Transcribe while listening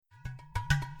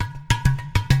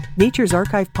Nature's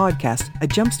Archive Podcast, a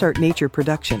Jumpstart Nature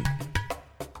production.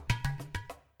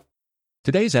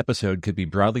 Today's episode could be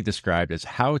broadly described as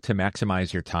how to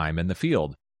maximize your time in the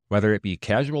field, whether it be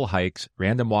casual hikes,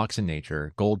 random walks in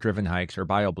nature, goal-driven hikes, or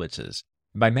bio-blitzes.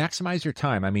 By maximize your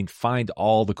time, I mean find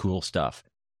all the cool stuff.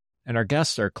 And our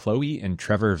guests are Chloe and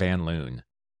Trevor Van Loon.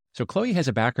 So Chloe has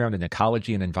a background in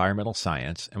ecology and environmental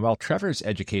science, and while Trevor's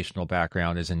educational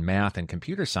background is in math and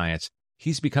computer science,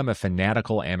 he's become a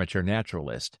fanatical amateur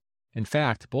naturalist. In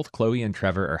fact, both Chloe and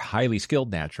Trevor are highly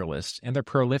skilled naturalists, and they're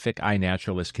prolific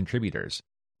iNaturalist contributors.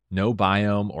 No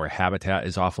biome or habitat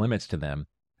is off limits to them,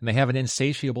 and they have an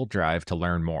insatiable drive to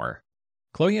learn more.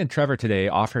 Chloe and Trevor today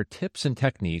offer tips and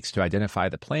techniques to identify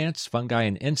the plants, fungi,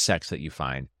 and insects that you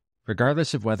find,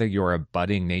 regardless of whether you're a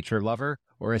budding nature lover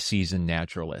or a seasoned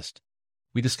naturalist.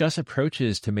 We discuss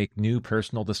approaches to make new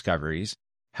personal discoveries,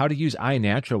 how to use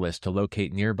iNaturalist to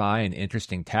locate nearby and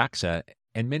interesting taxa,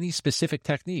 and many specific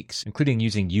techniques, including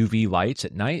using UV lights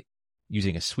at night,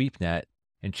 using a sweep net,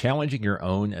 and challenging your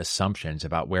own assumptions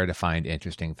about where to find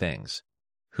interesting things.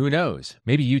 Who knows?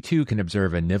 Maybe you too can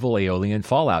observe a Nival Aeolian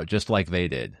fallout just like they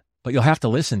did, but you'll have to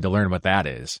listen to learn what that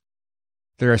is.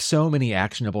 There are so many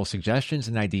actionable suggestions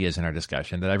and ideas in our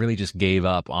discussion that I really just gave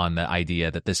up on the idea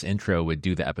that this intro would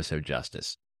do the episode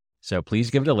justice. So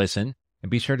please give it a listen, and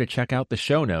be sure to check out the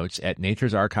show notes at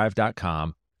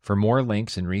naturesarchive.com for more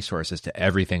links and resources to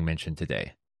everything mentioned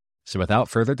today. So without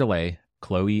further delay,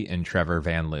 Chloe and Trevor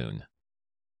Van Loon.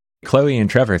 Chloe and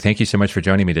Trevor, thank you so much for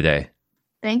joining me today.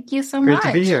 Thank you so much.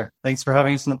 Great to be here. Thanks for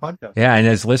having us on the podcast. Yeah, and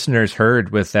as listeners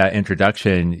heard with that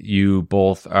introduction, you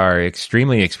both are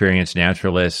extremely experienced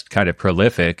naturalists, kind of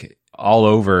prolific, all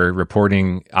over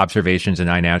reporting observations in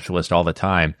iNaturalist all the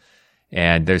time.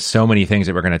 And there's so many things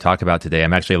that we're going to talk about today.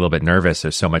 I'm actually a little bit nervous.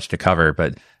 There's so much to cover,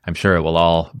 but I'm sure it will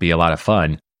all be a lot of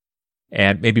fun.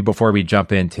 And maybe before we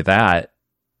jump into that,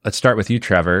 let's start with you,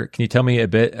 Trevor. Can you tell me a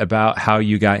bit about how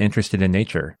you got interested in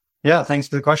nature? Yeah, thanks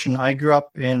for the question. I grew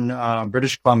up in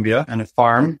British Columbia on a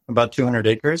farm, about 200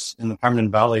 acres in the Pärmden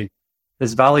Valley.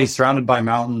 This valley is surrounded by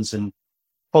mountains and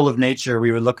full of nature.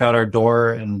 We would look out our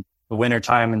door in the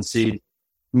wintertime and see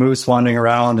moose wandering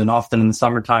around, and often in the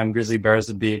summertime, grizzly bears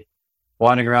would be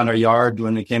wandering around our yard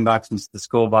when we came back from the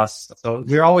school bus. So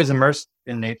we were always immersed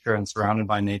in nature and surrounded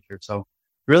by nature. So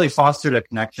really fostered a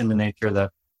connection to nature that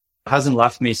hasn't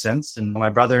left me since. And my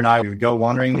brother and I, we would go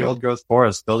wandering the old growth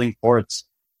forest, building forts,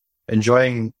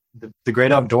 enjoying the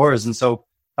great outdoors. And so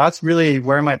that's really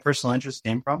where my personal interest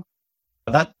came from.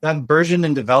 That version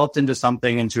and developed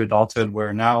into adulthood,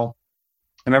 where now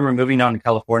I remember moving down to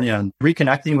California and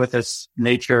reconnecting with this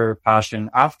nature passion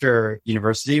after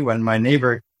university, when my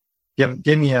neighbor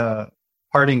gave me a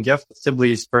parting gift,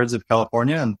 Sibley's Birds of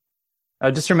California. And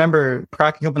I just remember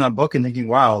cracking open that book and thinking,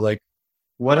 wow, like,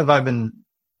 what have I've been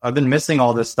missing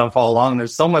all this stuff all along.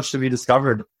 There's so much to be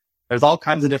discovered. There's all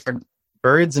kinds of different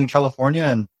birds in California,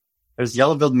 and there's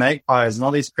yellow-billed magpies and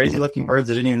all these crazy looking birds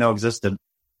I didn't even know existed.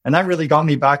 And that really got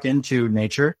me back into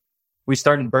nature. We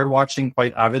started bird watching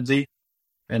quite avidly,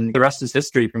 and the rest is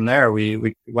history from there.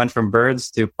 We went from birds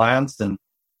to plants, and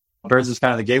birds was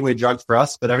kind of the gateway drug for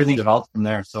us, but everything developed from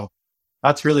there. So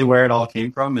that's really where it all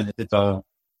came from. And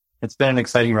it's been an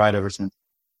exciting ride ever since.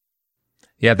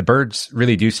 Yeah, the birds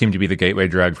really do seem to be the gateway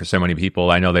drug for so many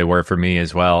people. I know they were for me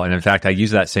as well. And in fact, I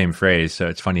use that same phrase. So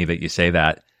it's funny that you say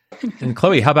that. And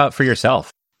Chloe, how about for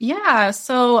yourself? Yeah,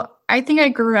 so I think I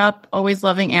grew up always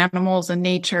loving animals and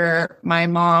nature. My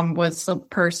mom was a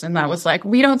person that was like,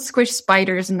 we don't squish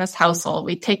spiders in this household.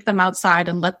 We take them outside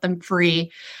and let them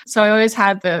free. So I always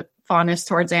had the fondness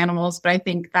towards animals, but I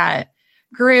think that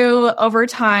grew over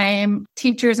time.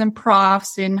 Teachers and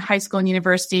profs in high school and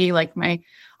university, like my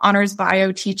honors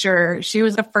bio teacher, she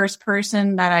was the first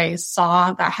person that I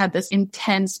saw that had this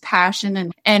intense passion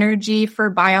and energy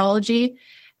for biology.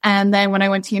 And then when I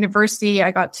went to university, I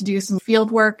got to do some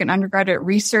field work and undergraduate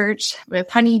research with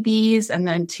honeybees, and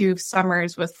then 2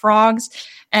 summers with frogs,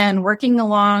 and working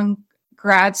along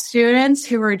grad students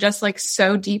who were just like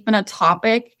so deep in a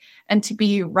topic, and to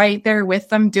be right there with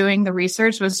them doing the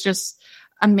research was just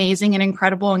amazing and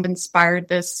incredible, and inspired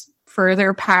this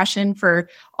further passion for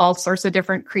all sorts of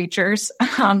different creatures.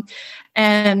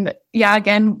 And yeah,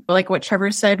 again, like what Trevor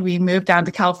said, we moved down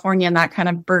to California, and that kind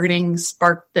of birding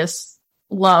sparked this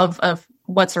love of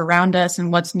what's around us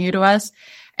and what's new to us.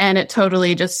 And it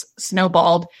totally just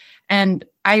snowballed. And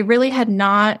I really had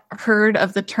not heard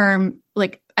of the term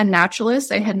like a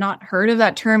naturalist. I had not heard of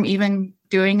that term even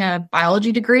doing a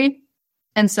biology degree.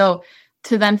 And so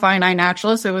to then find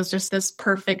iNaturalist, it was just this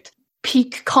perfect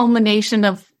peak culmination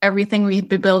of everything we'd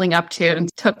been building up to, and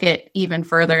took it even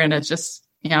further. And it's just,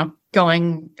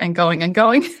 going and going and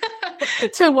going.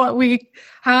 to what we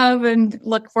have and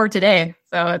look for today.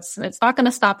 So it's not going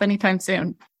to stop anytime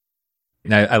soon.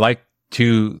 And I like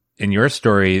too, in your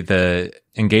story, the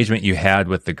engagement you had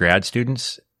with the grad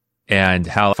students and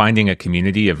how finding a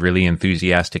community of really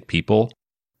enthusiastic people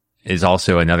is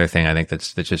also another thing I think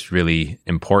that's just really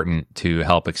important to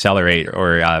help accelerate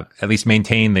or at least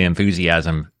maintain the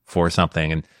enthusiasm for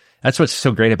something. And that's what's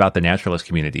so great about the naturalist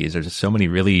community is there's just so many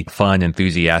really fun,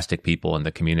 enthusiastic people in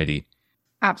the community.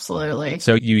 Absolutely.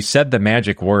 So you said the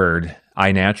magic word,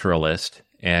 iNaturalist,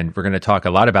 and we're going to talk a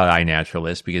lot about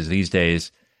iNaturalist because these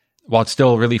days, while it's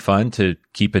still really fun to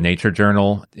keep a nature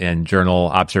journal and journal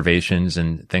observations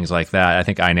and things like that, I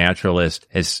think iNaturalist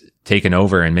has taken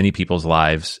over in many people's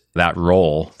lives that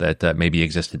role that maybe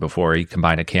existed before. You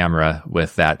combine a camera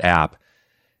with that app.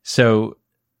 So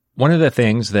one of the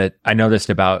things that I noticed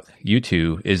about you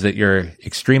two is that you're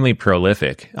extremely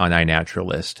prolific on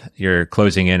iNaturalist. You're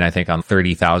closing in, I think, on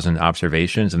 30,000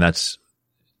 observations, and that's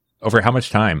over how much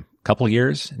time? A couple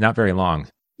years? Not very long.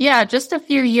 Yeah, just a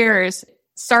few years.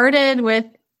 Started with,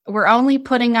 we're only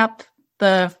putting up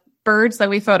the birds that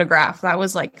we photograph. That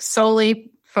was like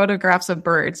solely photographs of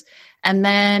birds. And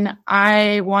then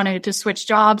I wanted to switch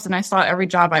jobs, and I saw every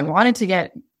job I wanted to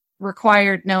get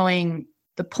required knowing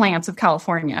the plants of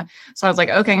California. So I was like,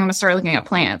 okay, I'm going to start looking at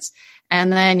plants.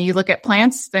 And then you look at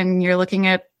plants, then you're looking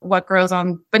at what grows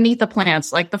on beneath the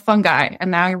plants, like the fungi. And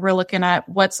now we're looking at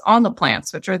what's on the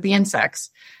plants, which are the insects.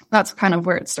 That's kind of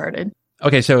where it started.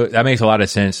 Okay, so that makes a lot of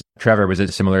sense. Trevor, was it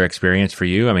a similar experience for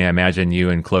you? I mean, I imagine you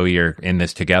and Chloe are in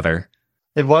this together.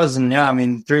 It was. And yeah, I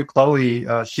mean, through Chloe,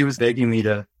 she was begging me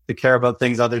to care about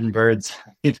things other than birds.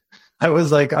 I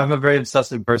was like, I'm a very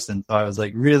obsessive person. So I was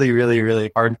like really, really, really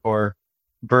hardcore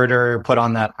birder, put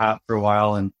on that hat for a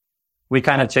while. And we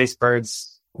kind of chased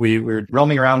birds. We were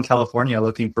roaming around California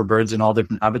looking for birds in all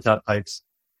different habitat types.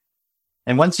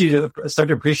 And once you start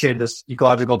to appreciate this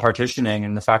ecological partitioning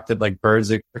and the fact that like birds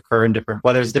occur in different,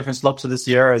 whether it's different slopes of the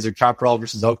Sierras or chaparral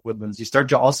versus oak woodlands, you start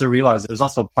to also realize there's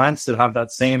also plants that have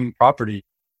that same property.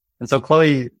 And so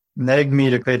Chloe nagged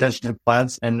me to pay attention to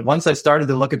plants. And once I started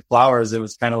to look at flowers, it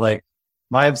was kind of like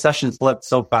my obsession flipped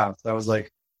so fast. I was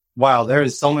like, wow, there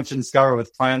is so much to discover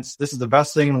with plants. This is the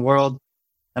best thing in the world.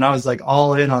 And I was like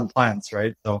all in on plants,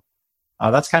 right? So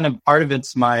that's kind of part of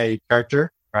it's my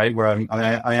character, right? Where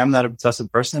I am that obsessive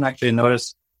person. Actually, I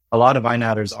notice a lot of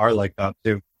iNatters are like that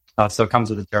too. So it comes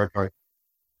with the territory.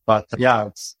 But yeah,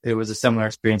 it was a similar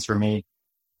experience for me.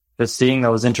 Just seeing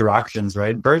those interactions,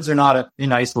 right? Birds are not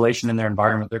in isolation in their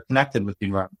environment. They're connected with the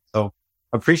environment. So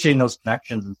appreciating those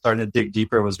connections and starting to dig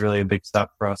deeper was really a big step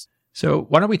for us. So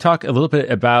why don't we talk a little bit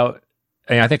about,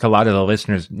 and I think a lot of the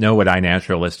listeners know what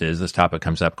iNaturalist is. This topic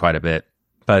comes up quite a bit,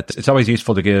 but it's always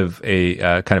useful to give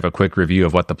a kind of a quick review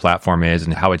of what the platform is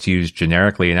and how it's used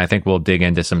generically. And I think we'll dig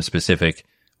into some specific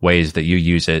ways that you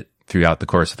use it throughout the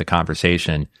course of the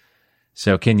conversation.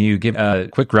 So can you give a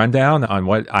quick rundown on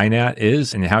what iNat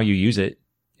is and how you use it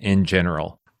in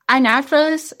general?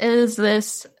 iNaturalist is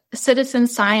this citizen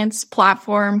science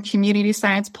platform, community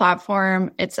science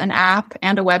platform. It's an app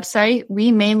and a website.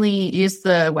 We mainly use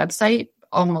the website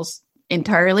almost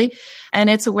entirely. And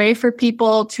it's a way for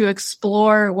people to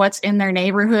explore what's in their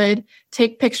neighborhood,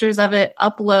 take pictures of it,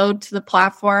 upload to the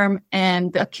platform,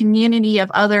 and a community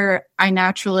of other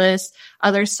iNaturalists,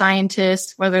 other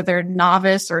scientists, whether they're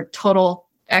novice or total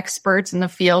experts in the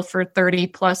field for 30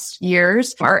 plus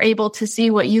years, are able to see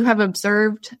what you have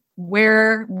observed,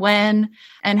 where, when,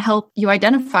 and help you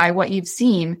identify what you've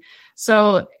seen.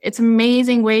 So it's an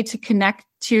amazing way to connect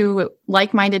to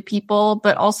like-minded people,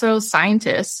 but also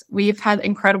scientists. We've had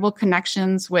incredible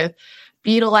connections with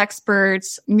beetle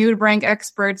experts, nudibranch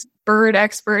experts, bird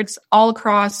experts all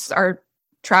across our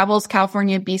travels,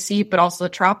 California, BC, but also the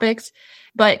tropics.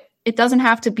 But it doesn't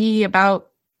have to be about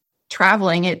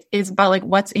traveling. It is about like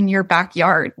what's in your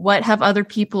backyard. What have other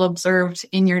people observed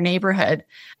in your neighborhood?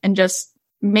 And just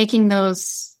making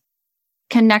those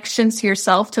connections to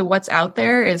yourself to what's out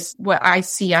there is what I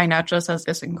see iNaturalist as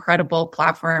this incredible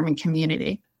platform and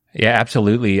community. Yeah,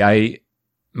 absolutely.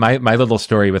 My little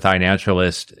story with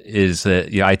iNaturalist is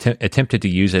that I attempted to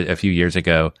use it a few years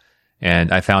ago,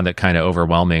 and I found it kind of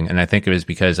overwhelming. And I think it was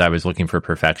because I was looking for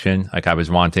perfection. Like I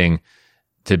was wanting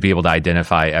to be able to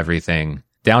identify everything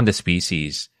down to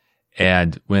species.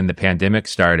 And when the pandemic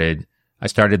started, I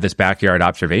started this backyard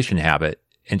observation habit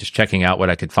and just checking out what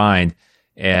I could find.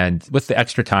 And with the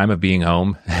extra time of being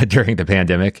home during the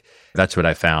pandemic, that's what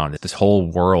I found. This whole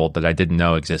world that I didn't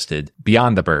know existed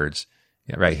beyond the birds,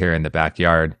 right here in the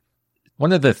backyard.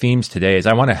 One of the themes today is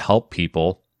I want to help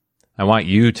people. I want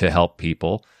you to help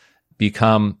people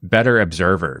become better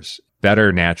observers,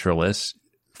 better naturalists,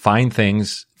 find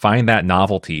things, find that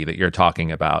novelty that you're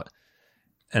talking about.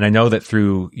 And I know that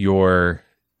through your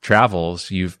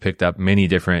travels, you've picked up many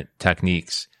different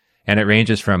techniques, and it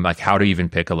ranges from like how to even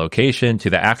pick a location to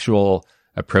the actual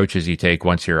approaches you take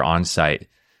once you're on site.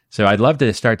 So I'd love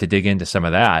to start to dig into some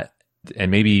of that, and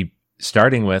maybe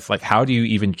starting with like, how do you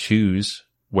even choose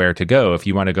where to go if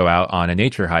you want to go out on a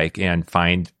nature hike and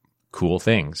find cool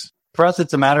things? For us,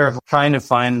 it's a matter of trying to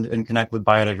find and connect with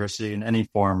biodiversity in any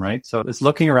form, right? So it's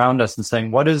looking around us and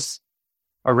saying, what is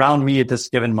around me at this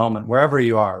given moment, wherever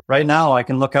you are. Right now, I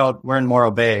can look out, we're in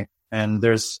Morro Bay, and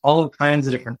there's all kinds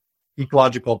of different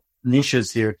ecological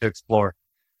niches here to explore.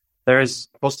 There's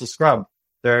coastal scrub,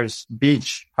 there's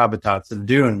beach habitats and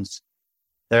dunes,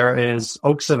 there is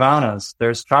oak savannas,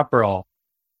 there's chaparral,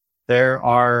 there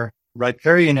are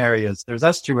riparian areas, there's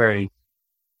estuary,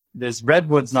 there's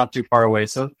redwoods not too far away.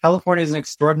 So California is an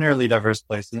extraordinarily diverse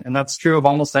place, and that's true of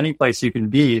almost any place you can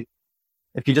be.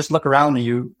 If you just look around and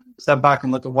you step back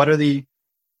and look at what are the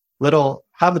little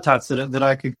habitats that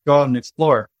I could go out and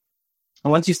explore.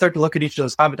 And once you start to look at each of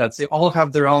those habitats, they all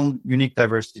have their own unique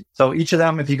diversity. So each of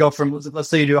them, if you go from, let's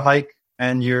say you do a hike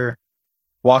and you're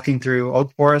walking through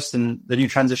oak forest and then you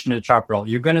transition to chaparral,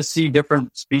 you're going to see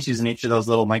different species in each of those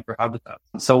little micro habitats.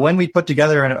 So when we put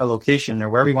together a location or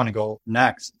where we want to go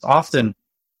next, it's often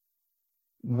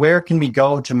where can we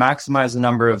go to maximize the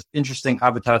number of interesting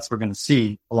habitats we're going to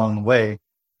see along the way?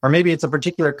 Or maybe it's a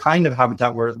particular kind of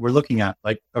habitat we're looking at,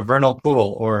 like a vernal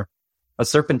pool or a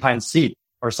serpentine seat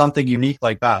or something unique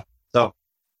like that. So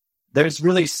there's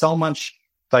really so much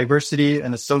diversity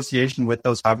and association with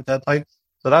those habitat types.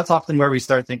 So that's often where we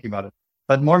start thinking about it.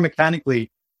 But more mechanically,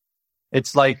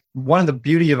 it's like one of the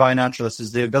beauty of iNaturalist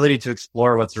is the ability to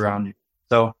explore what's around you.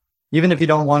 So even if you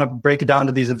don't want to break it down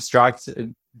to these abstract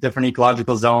different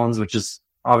ecological zones, which is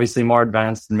obviously more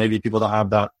advanced and maybe people don't have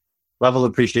that level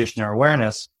of appreciation or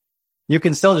awareness, you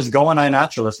can still just go on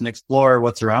iNaturalist and explore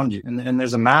what's around you. And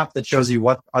there's a map that shows you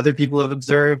what other people have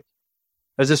observed.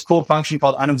 There's this cool function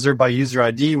called Unobserved by User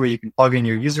ID, where you can plug in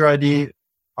your user ID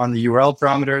on the URL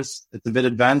parameters. It's a bit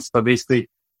advanced, but basically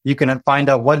you can find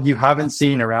out what you haven't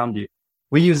seen around you.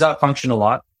 We use that function a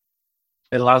lot.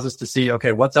 It allows us to see,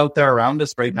 okay, what's out there around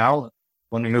us right now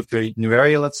when we move to a new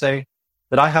area, let's say,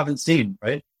 that I haven't seen,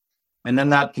 right? And then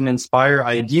that can inspire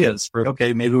ideas for,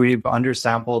 okay, maybe we've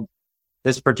undersampled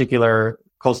this particular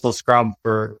coastal scrub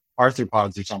for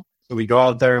arthropods or something. So we go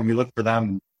out there and we look for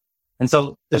them. And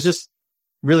so there's just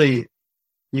really,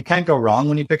 you can't go wrong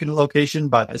when you pick a location,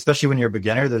 but especially when you're a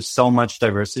beginner, there's so much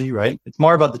diversity, right? It's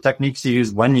more about the techniques you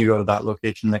use when you go to that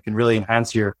location that can really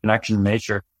enhance your connection to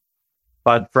nature.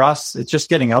 But for us, it's just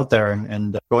getting out there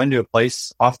and going to a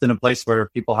place, often a place where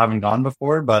people haven't gone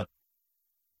before, but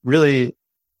really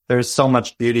there's so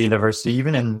much beauty and diversity,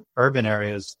 even in urban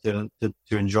areas to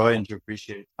enjoy and to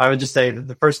appreciate. I would just say that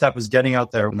the first step is getting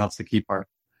out there, and that's the key part.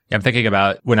 Yeah, I'm thinking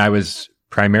about when I was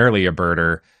primarily a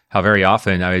birder, how very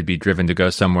often I would be driven to go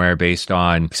somewhere based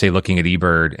on, say, looking at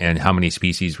eBird and how many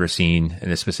species were seen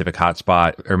in a specific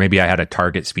hotspot, or maybe I had a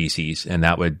target species and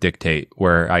that would dictate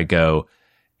where I go.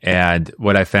 And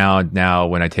what I found now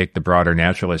when I take the broader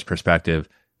naturalist perspective,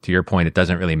 to your point, it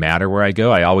doesn't really matter where I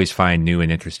go. I always find new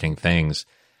and interesting things.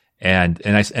 And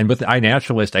with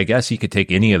iNaturalist, I guess you could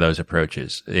take any of those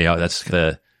approaches. You know, that's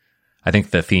I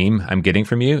think the theme I'm getting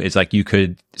from you is like you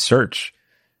could search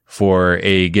for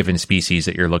a given species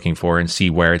that you're looking for and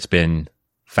see where it's been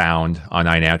found on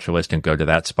iNaturalist and go to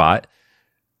that spot.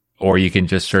 Or you can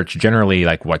just search generally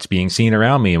like what's being seen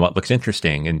around me and what looks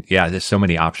interesting. And yeah, there's so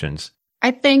many options.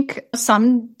 I think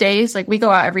some days, like we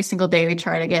go out every single day, we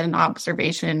try to get an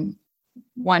observation,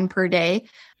 one per day.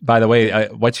 By the way,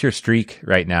 what's your streak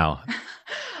right now?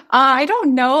 I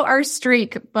don't know our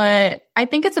streak, but I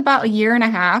think it's about 1.5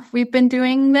 years we've been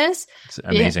doing this. It's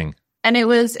amazing. And it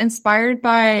was inspired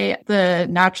by the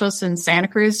naturalist in Santa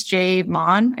Cruz, Jay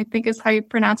Mon, I think is how you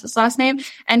pronounce his last name.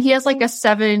 And he has like a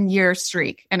 7-year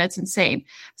streak and it's insane.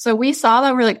 So we saw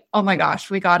that, we're like, oh my gosh,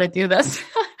 we got to do this.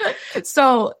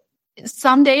 So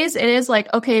some days it is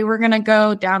like, okay, we're going to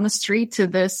go down the street to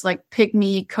this like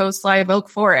pygmy coast live oak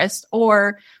forest,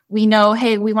 or we know,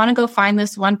 hey, we want to go find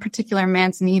this one particular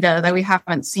manzanita that we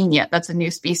haven't seen yet. That's a new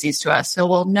species to us. So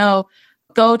we'll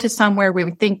go to somewhere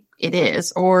we think it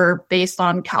is, or based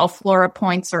on CalFlora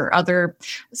points or other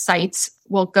sites,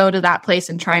 we'll go to that place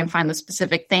and try and find the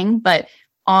specific thing. But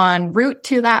en route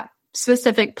to that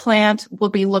specific plant, we'll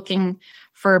be looking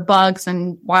for bugs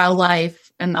and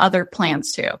wildlife and other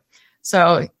plants too.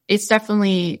 So it's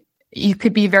definitely, you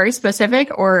could be very specific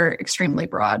or extremely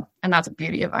broad. And that's the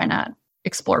beauty of iNat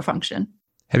Explore function.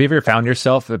 Have you ever found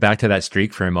yourself back to that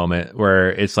streak for a moment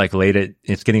where it's like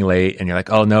it's getting late and you're like,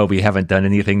 oh no, we haven't done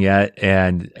anything yet.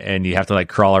 And you have to like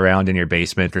crawl around in your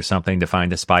basement or something to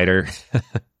find a spider.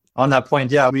 On that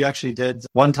point, yeah, we actually did.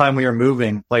 One time we were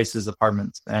moving places,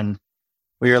 apartments, and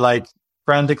we were like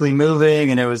frantically moving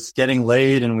and it was getting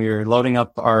late and we were loading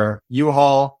up our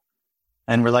U-Haul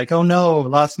and we're like, oh no,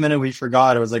 last minute we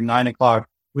forgot. It was like 9:00.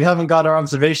 We haven't got our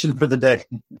observation for the day.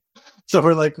 So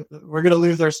we're like, we're going to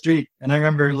lose our streak. And I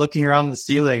remember looking around the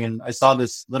ceiling and I saw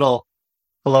this little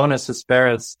Colonus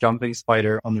asperus jumping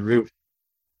spider on the roof.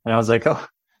 And I was like, oh,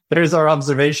 there's our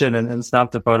observation, and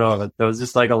snapped a photo of it. It was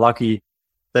just like a lucky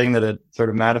thing that it sort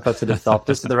of manifested itself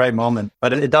just at the right moment.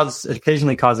 But it does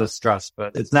occasionally cause us stress,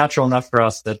 but it's natural enough for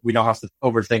us that we don't have to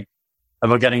overthink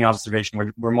about getting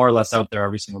observation. We're more or less out there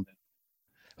every single day.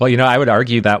 Well, I would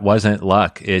argue that wasn't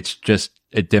luck. It's just,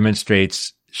 it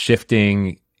demonstrates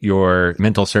shifting your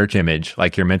mental search image,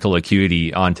 like your mental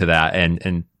acuity onto that.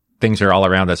 And things are all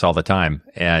around us all the time.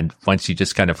 And once you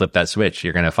just kind of flip that switch,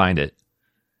 you're going to find it.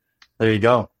 There you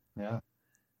go. Yeah.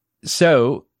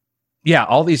 So yeah,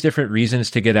 all these different reasons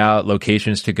to get out,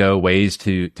 locations to go, ways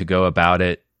to go about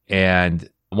it. And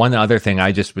one other thing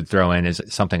I just would throw in is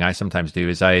something I sometimes do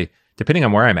is depending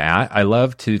on where I'm at, I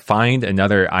love to find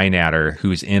another iNatter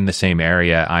who's in the same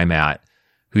area I'm at,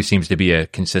 who seems to be a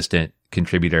consistent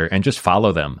contributor, and just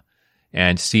follow them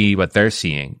and see what they're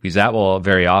seeing, because that will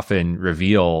very often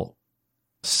reveal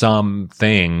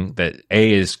something that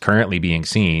A, is currently being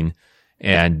seen,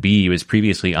 and B, was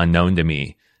previously unknown to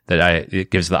me.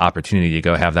 It gives the opportunity to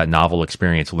go have that novel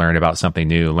experience, learn about something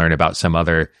new, learn about some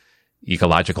other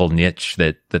ecological niche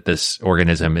that this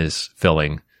organism is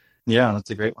filling. Yeah, that's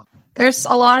a great one. There's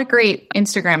a lot of great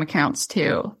Instagram accounts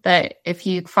too, that if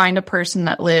you find a person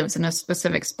that lives in a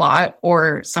specific spot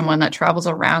or someone that travels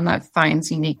around that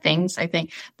finds unique things, I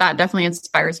think that definitely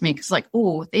inspires me, because like,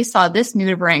 oh, they saw this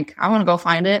nudibranch, I want to go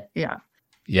find it. Yeah.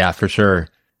 Yeah, for sure.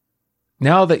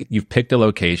 Now that you've picked a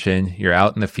location, you're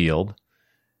out in the field,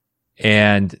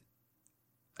 and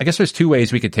I guess there's two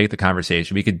ways we could take the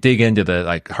conversation. We could dig into the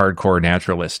like hardcore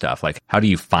naturalist stuff, like how do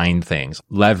you find things,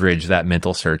 leverage that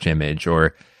mental search image,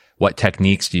 or what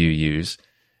techniques do you use?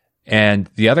 And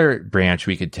the other branch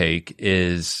we could take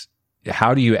is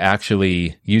how do you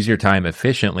actually use your time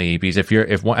efficiently?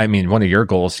 Because one of your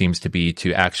goals seems to be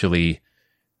to actually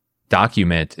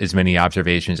document as many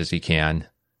observations as you can,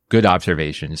 good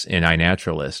observations in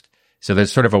iNaturalist. So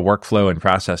there's sort of a workflow and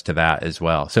process to that as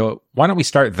well. So why don't we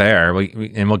start there?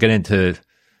 And we'll get into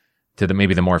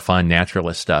maybe the more fun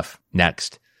naturalist stuff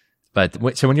next.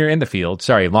 But so when you're in the field,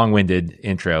 sorry, long-winded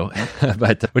intro,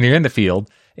 but when you're in the field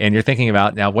and you're thinking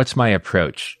about, now, what's my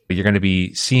approach? You're going to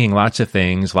be seeing lots of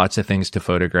things to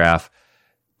photograph.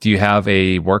 Do you have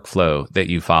a workflow that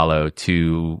you follow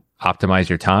to optimize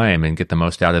your time and get the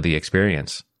most out of the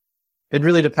experience? It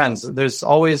really depends. There's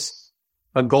always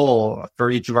a goal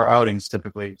for each of our outings,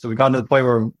 typically. So we've gotten to the point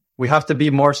where we have to be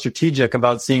more strategic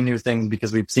about seeing new things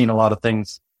because we've seen a lot of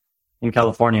things in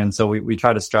California. And so we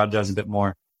try to strategize a bit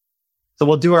more. So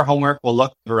we'll do our homework. We'll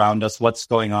look around us, what's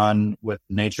going on with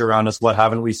nature around us. What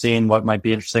haven't we seen? What might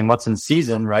be interesting? What's in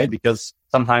season, right? Because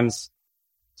sometimes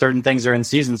certain things are in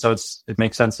season. So it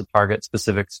makes sense to target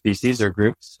specific species or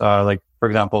groups. Like, for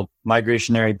example,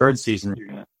 migrationary bird season. You're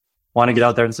going to want to get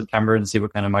out there in September and see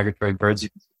what kind of migratory birds you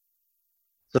can see.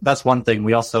 So that's one thing.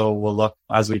 We also will look,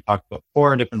 as we talked about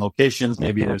before, different locations.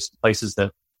 Maybe there's places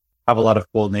that have a lot of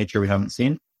cool nature we haven't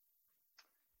seen.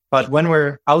 But when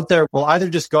we're out there, we'll either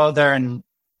just go out there and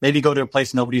maybe go to a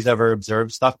place nobody's ever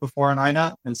observed stuff before in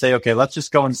INAT and say, okay, let's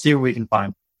just go and see what we can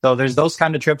find. So there's those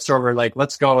kind of trips where we're like,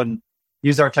 let's go and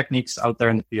use our techniques out there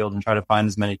in the field and try to find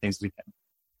as many things as we can.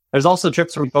 There's also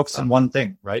trips where we focus on one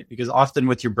thing, right? Because often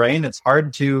with your brain, it's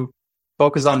hard to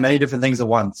focus on many different things at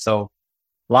once. So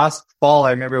last fall,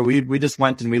 I remember we just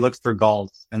went and we looked for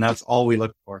galls, and that's all we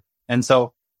looked for. And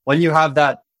so when you have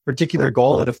that particular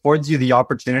goal, it affords you the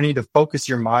opportunity to focus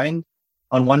your mind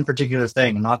on one particular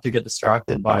thing and not to get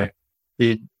distracted by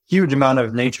the huge amount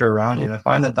of nature around you. And I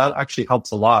find that actually helps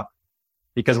a lot,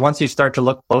 because once you start to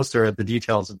look closer at the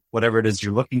details of whatever it is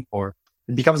you're looking for,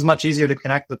 it becomes much easier to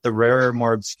connect with the rarer,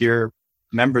 more obscure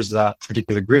members of that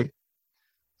particular group.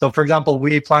 So for example,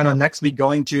 we plan on next week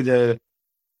going to the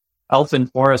Elfin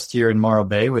Forest here in Morro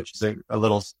Bay, which is a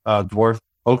little dwarf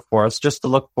oak forest, just to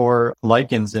look for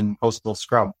lichens in coastal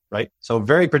scrub, right? So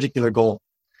very particular goal.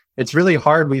 It's really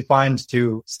hard, we find,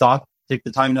 to stop, take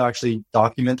the time to actually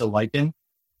document a lichen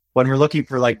when we're looking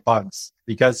for like bugs,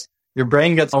 because your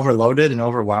brain gets overloaded and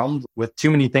overwhelmed with too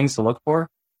many things to look for.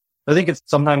 I think it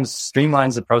sometimes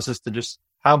streamlines the process to just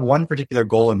have one particular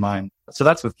goal in mind. So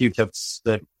that's a few tips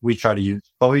that we try to use.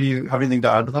 Chloe, do you have anything to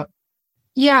add to that?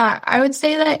 Yeah, I would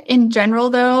say that in general,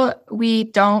 though, we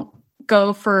don't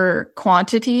go for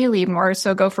quantity. We more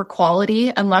so go for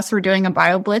quality unless we're doing a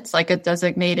BioBlitz, like a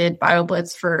designated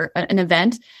BioBlitz for an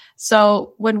event.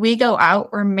 So when we go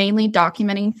out, we're mainly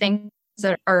documenting things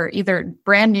that are either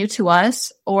brand new to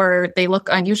us or they look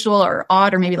unusual or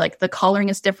odd, or maybe like the coloring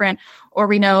is different, or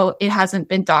we know it hasn't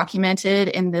been documented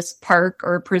in this park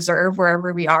or preserve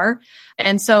wherever we are.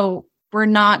 And so we're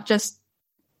not just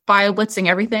BioBlitzing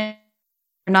everything.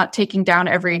 We're not taking down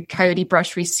every coyote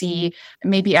brush we see.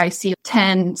 Maybe I see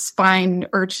 10 spine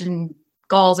urchin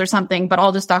gulls or something, but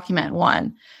I'll just document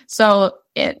one. So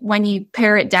when you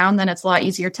pare it down, then it's a lot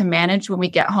easier to manage when we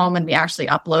get home and we actually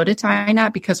upload it to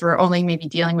INAT, because we're only maybe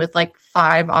dealing with like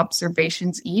 5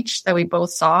 observations each that we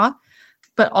both saw.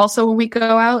 But also when we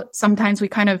go out, sometimes we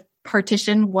kind of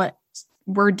partition what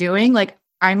we're doing. Like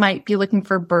I might be looking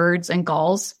for birds and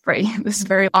gulls, right? This is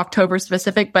very October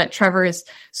specific, but Trevor is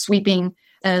sweeping,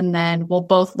 and then we'll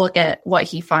both look at what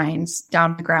he finds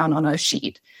down the ground on a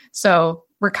sheet. So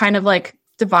we're kind of like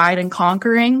divide and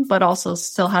conquering, but also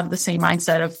still have the same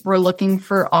mindset of we're looking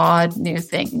for odd new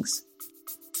things.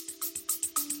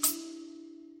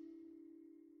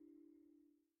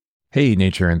 Hey,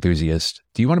 nature enthusiast,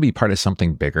 do you want to be part of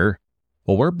something bigger?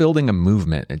 Well, we're building a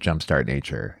movement at Jumpstart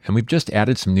Nature, and we've just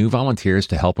added some new volunteers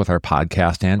to help with our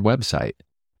podcast and website.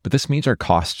 But this means our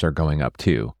costs are going up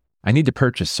too. I need to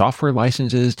purchase software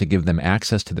licenses to give them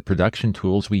access to the production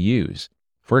tools we use.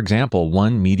 For example,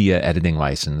 one media editing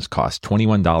license costs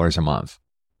 $21 a month.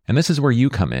 And this is where you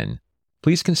come in.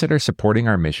 Please consider supporting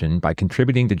our mission by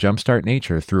contributing to Jumpstart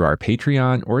Nature through our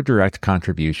Patreon or direct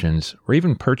contributions, or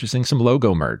even purchasing some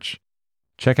logo merch.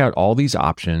 Check out all these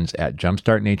options at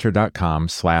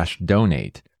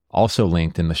jumpstartnature.com/donate, also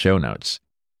linked in the show notes.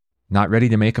 Not ready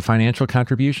to make a financial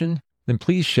contribution? Then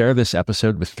please share this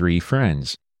episode with 3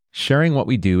 friends. Sharing what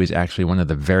we do is actually one of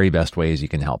the very best ways you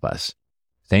can help us.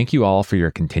 Thank you all for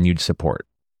your continued support.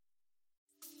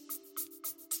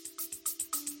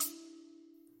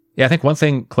 Yeah, I think one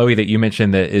thing, Chloe, that you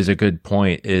mentioned that is a good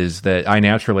point is that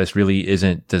iNaturalist really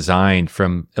isn't designed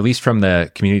from, at least from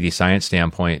the community science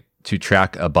standpoint, to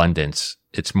track abundance.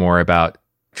 It's more about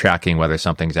tracking whether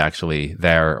something's actually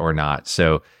there or not.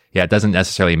 So yeah, it doesn't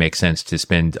necessarily make sense to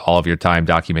spend all of your time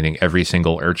documenting every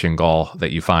single urchin gull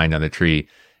that you find on the tree.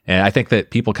 And I think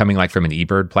that people coming like from an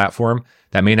eBird platform,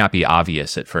 that may not be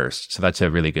obvious at first. So that's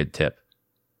a really good tip.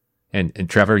 And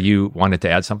Trevor, you wanted to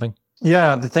add something?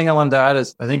 Yeah, the thing I wanted to add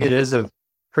is I think it is a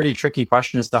pretty tricky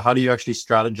question as to how do you actually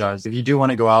strategize? If you do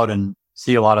want to go out and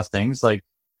see a lot of things, like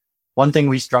one thing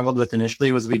we struggled with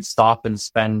initially was we'd stop and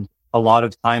spend a lot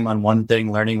of time on one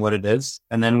thing, learning what it is,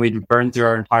 and then we'd burn through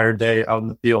our entire day out in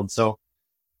the field. So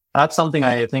that's something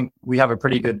I think we have a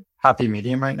pretty good happy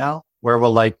medium right now, where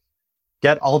we'll like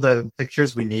get all the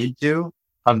pictures we need to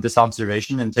of this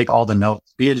observation and take all the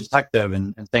notes, be a detective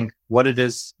and think what it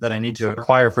is that I need to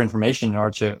acquire for information in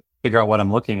order to figure out what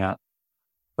I'm looking at.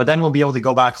 But then we'll be able to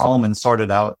go back home and sort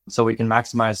it out so we can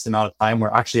maximize the amount of time we're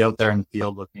actually out there in the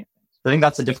field looking at things. I think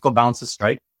that's a difficult balance to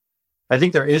strike. I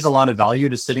think there is a lot of value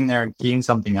to sitting there and keying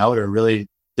something out or really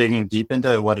digging deep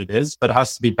into what it is, but it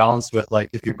has to be balanced with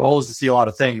like, if your goal is to see a lot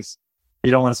of things,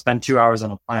 you don't want to spend 2 hours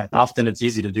on a plant. Often it's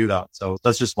easy to do that. So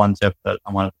that's just one tip that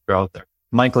I wanted to throw out there.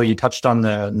 Michael, you touched on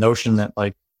the notion that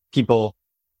like people,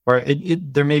 or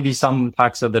there may be some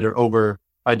taxa that are over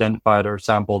identified or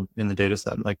sampled in the data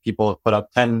set. Like people put up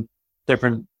 10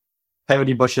 different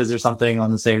peyote bushes or something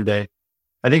on the same day.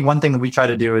 I think one thing that we try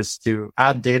to do is to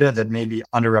add data that may be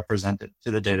underrepresented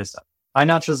to the data set.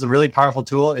 iNaturalist is a really powerful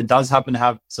tool. It does happen to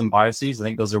have some biases. I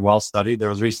think those are well studied. There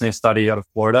was recently a study out of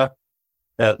Florida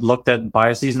that looked at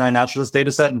biases in iNaturalist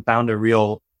data set and found a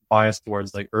real bias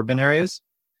towards like urban areas.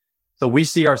 So we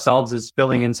see ourselves as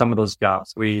filling in some of those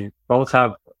gaps. We both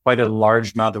have quite a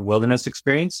large amount of wilderness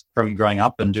experience from growing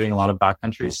up and doing a lot of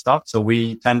backcountry stuff. So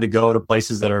we tend to go to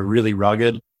places that are really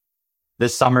rugged.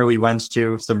 This summer, we went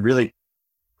to some really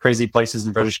crazy places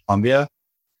in British Columbia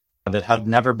that had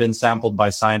never been sampled by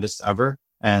scientists ever.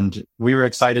 And we were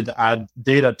excited to add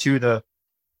data to the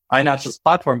iNaturalist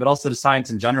platform, but also to science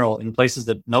in general in places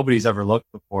that nobody's ever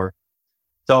looked before.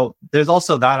 So there's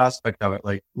also that aspect of it,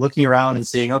 like looking around and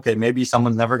seeing, okay, maybe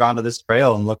someone's never gone to this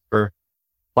trail and looked for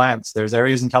plants. There's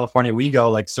areas in California we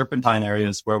go, like serpentine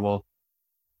areas, where we'll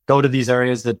go to these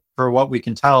areas that, for what we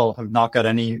can tell, have not got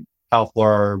any Calflora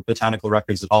or botanical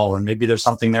records at all. And maybe there's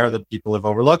something there that people have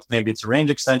overlooked. Maybe it's a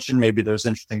range extension. Maybe there's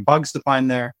interesting bugs to find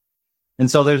there. And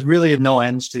so there's really no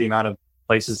end to the amount of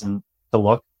places to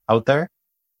look out there.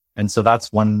 And so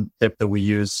that's one tip that we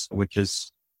use, which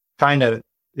is trying to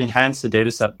enhance the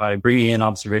data set by bringing in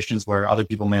observations where other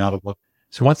people may not have looked.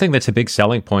 So one thing that's a big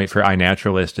selling point for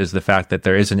iNaturalist is the fact that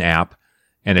there is an app,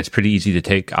 and it's pretty easy to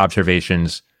take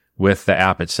observations with the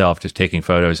app itself, just taking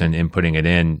photos and inputting it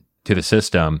in to the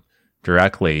system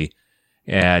directly.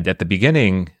 And at the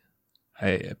beginning,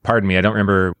 pardon me, I don't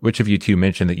remember which of you two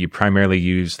mentioned that you primarily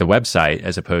use the website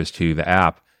as opposed to the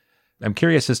app. I'm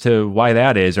curious as to why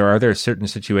that is, or are there certain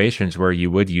situations where you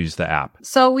would use the app?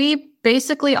 So we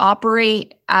basically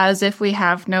operate as if we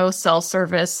have no cell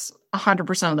service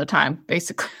 100% of the time,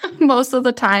 basically most of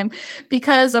the time,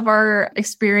 because of our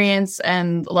experience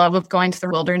and love of going to the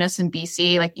wilderness in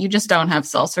BC. Like, you just don't have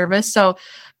cell service. So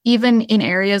even in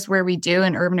areas where we do,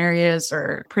 in urban areas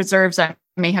or preserves that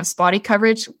may have spotty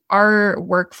coverage, our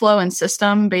workflow and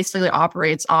system basically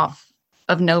operates off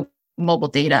of no mobile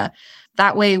data.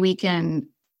 That way we can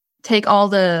take all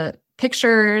the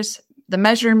pictures, the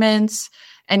measurements,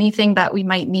 anything that we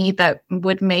might need that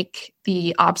would make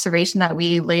the observation that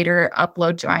we later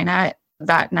upload to iNat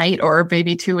that night or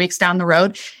maybe 2 weeks down the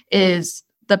road is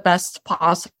the best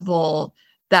possible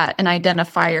that an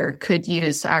identifier could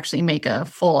use to actually make a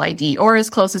full ID, or as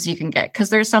close as you can get. Because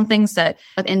there's some things that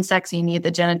with insects, you need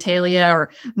the genitalia, or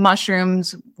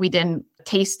mushrooms, we didn't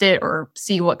taste it or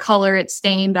see what color it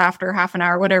stained after half an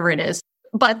hour, whatever it is.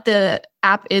 But the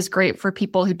app is great for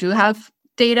people who do have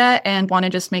data and want to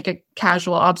just make a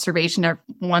casual observation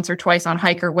once or twice on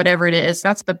hike or whatever it is.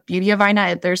 That's the beauty of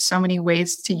iNat. There's so many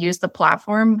ways to use the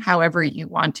platform however you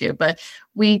want to, but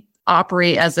we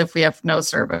operate as if we have no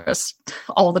service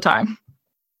all the time.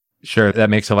 Sure, that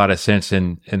makes a lot of sense.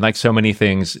 And like so many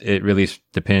things, it really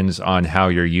depends on how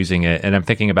you're using it. And I'm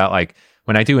thinking about, like,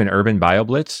 when I do an urban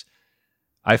BioBlitz,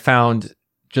 I found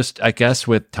just, I guess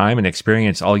with time and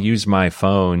experience, I'll use my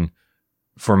phone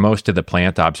for most of the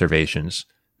plant observations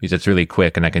because it's really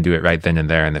quick and I can do it right then and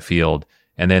there in the field.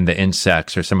 And then the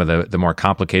insects or some of the more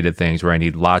complicated things where I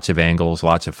need lots of angles,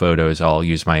 lots of photos, I'll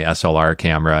use my SLR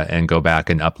camera and go back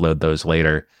and upload those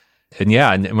later. And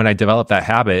yeah, and when I developed that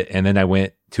habit and then I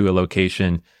went to a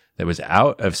location that was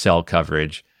out of cell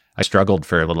coverage, I struggled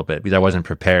for a little bit because I wasn't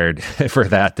prepared for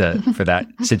that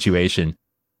situation.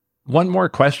 One more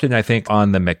question, I think,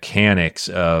 on the mechanics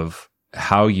of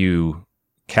how you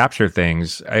capture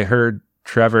things. I heard,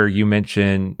 Trevor, you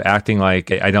mentioned acting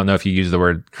like, I don't know if you use the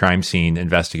word crime scene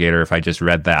investigator, if I just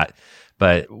read that,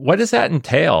 but what does that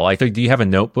entail? Like, do you have a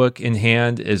notebook in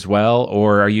hand as well?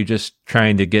 Or are you just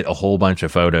trying to get a whole bunch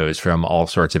of photos from all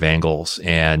sorts of angles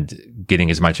and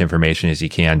getting as much information as you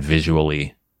can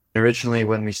visually? Originally,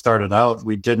 when we started out,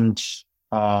 we didn't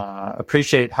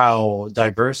appreciate how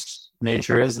diverse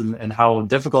nature is and how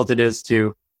difficult it is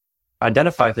to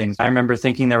identify things. I remember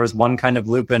thinking there was one kind of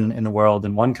lupin in the world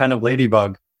and one kind of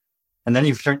ladybug. And then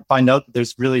you find out that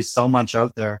there's really so much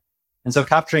out there. And so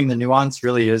capturing the nuance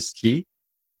really is key.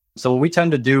 So what we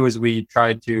tend to do is we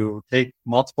try to take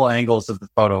multiple angles of the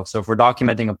photo. So if we're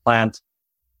documenting a plant,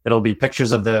 it'll be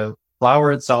pictures of the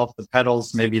flower itself, the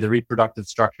petals, maybe the reproductive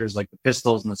structures like the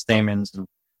pistils and the stamens and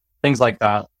things like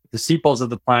that. The sepals of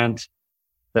the plant,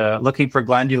 looking for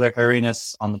glandular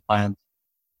hairiness on the plant.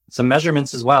 Some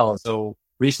measurements as well. So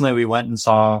recently we went and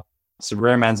saw some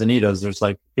rare manzanitas. There's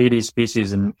like 80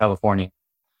 species in California.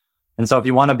 And so if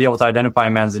you want to be able to identify a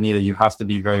manzanita, you have to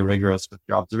be very rigorous with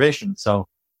your observation. So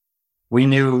we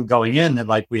knew going in that,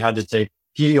 like, we had to take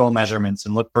PEO measurements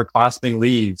and look for clasping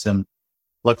leaves and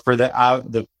look for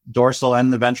the dorsal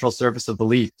and the ventral surface of the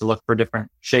leaf to look for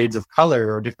different shades of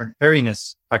color or different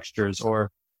hairiness textures, or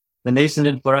the nascent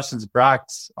inflorescence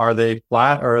bracts. Are they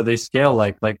flat or are they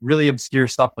scale-like? Like really obscure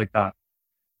stuff like that.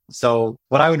 So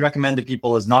what I would recommend to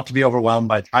people is not to be overwhelmed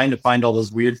by trying to find all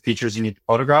those weird features you need to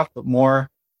photograph, but more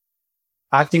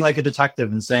acting like a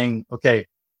detective and saying, okay,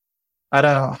 at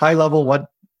a high level, what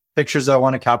pictures I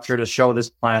want to capture to show this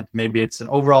plant? Maybe it's an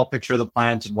overall picture of the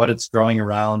plant and what it's growing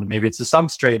around. Maybe it's a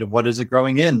substrate of what is it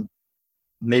growing in.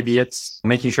 Maybe it's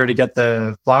making sure to get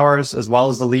the flowers as well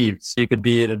as the leaves. You could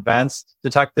be an advanced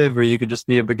detective or you could just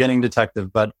be a beginning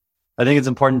detective. But I think it's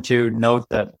important to note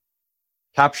that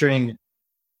capturing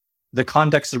the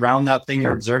context around that thing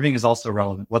you're observing is also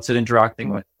relevant. What's it interacting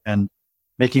with? And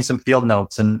making some field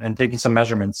notes and taking some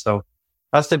measurements. So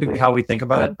that's typically how we think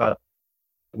about it. But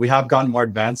we have gotten more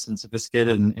advanced and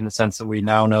sophisticated in the sense that we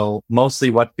now know mostly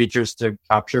what features to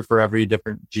capture for every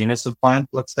different genus of plant,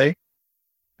 let's say.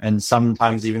 And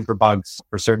sometimes even for bugs.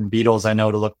 For certain beetles, I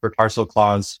know to look for tarsal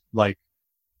claws, like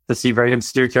to see very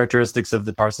obscure characteristics of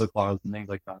the tarsal claws and things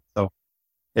like that. So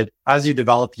as you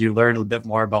develop, you learn a bit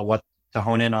more about what to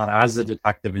hone in on as a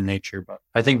detective in nature. But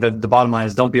I think that the bottom line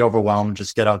is don't be overwhelmed.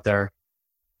 Just get out there,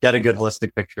 get a good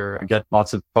holistic picture, get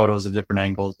lots of photos of different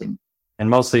angles and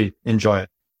mostly enjoy it.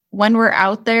 when we're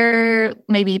out there,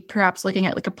 maybe perhaps looking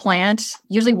at like a plant,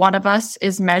 usually one of us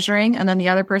is measuring and then the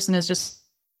other person is just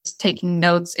taking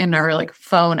notes in our like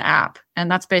phone app.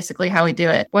 And that's basically how we do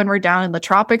it. When we're down in the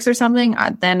tropics or something,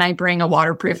 then I bring a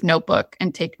waterproof notebook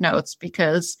and take notes,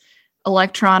 because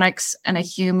electronics and a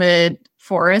humid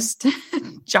forest,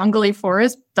 jungly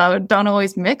forest, don't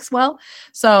always mix well.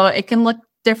 So it can look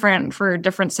different for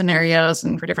different scenarios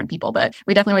and for different people. But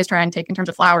we definitely always try and take, in terms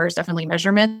of flowers, definitely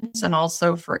measurements, and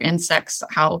also for insects,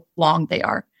 how long they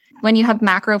are. When you have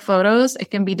macro photos,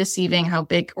 it can be deceiving how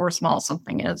big or small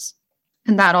something is.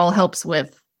 And that all helps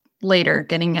with later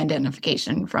getting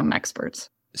identification from experts.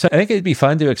 So I think it'd be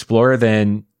fun to explore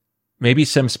then maybe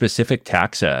some specific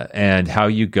taxa and how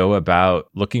you go about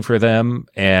looking for them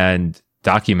and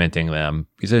documenting them,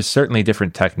 because there's certainly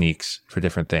different techniques for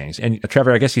different things. And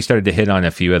Trevor, I guess you started to hit on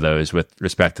a few of those with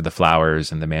respect to the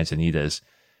flowers and the manzanitas.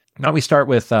 Now we start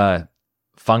with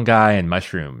fungi and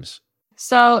mushrooms.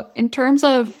 So in terms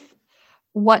of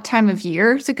what time of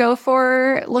year to go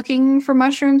for looking for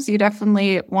mushrooms, you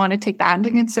definitely want to take that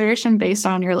into consideration based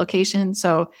on your location.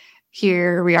 So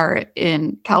here we are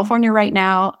in California right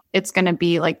now. It's going to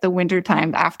be like the winter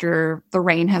time after the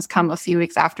rain has come a few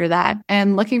weeks after that.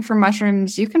 And looking for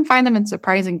mushrooms, you can find them in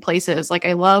surprising places. Like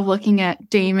I love looking at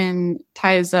Damon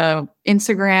Ty's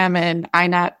Instagram and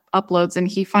iNat uploads, and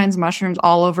he finds mushrooms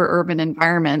all over urban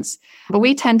environments. But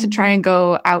we tend to try and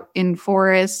go out in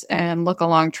forests and look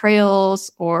along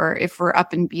trails, or if we're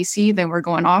up in BC, then we're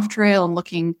going off trail and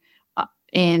looking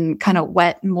in kind of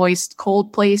wet, moist,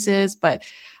 cold places. But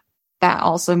that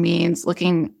also means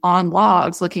looking on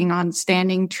logs, looking on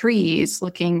standing trees,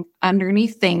 looking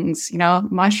underneath things. You know,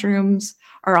 mushrooms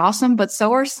are awesome, but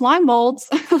so are slime molds.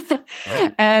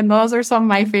 And those are some of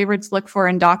my favorites to look for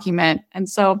and document. And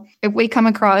so if we come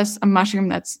across a mushroom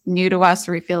that's new to us,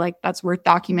 or we feel like that's worth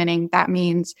documenting, that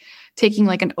means taking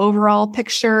like an overall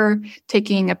picture,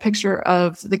 taking a picture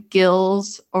of the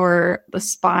gills or the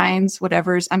spines,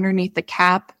 whatever's underneath the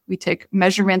cap. We take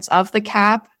measurements of the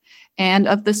cap and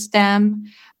of the stem,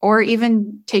 or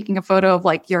even taking a photo of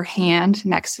like your hand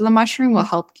next to the mushroom will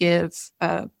help give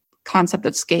a concept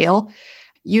of scale.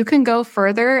 You can go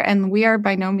further, and we are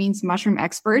by no means mushroom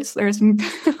experts. There's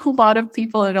a lot of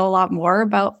people that know a lot more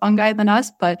about fungi than us,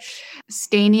 but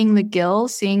staining the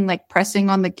gills, seeing like pressing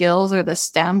on the gills or the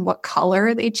stem, what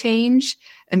color they change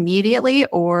immediately,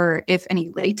 or if any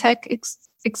latex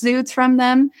exudes from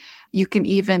them. You can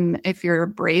even, if you're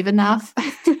brave enough,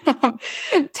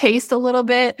 taste a little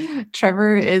bit.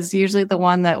 Trevor is usually the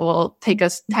one that will take a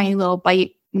tiny little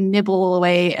bite, nibble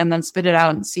away, and then spit it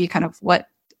out and see kind of what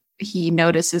he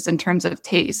notices in terms of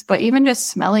taste. But even just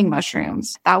smelling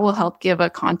mushrooms, that will help give a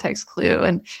context clue.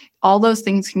 And all those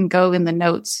things can go in the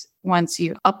notes once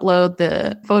you upload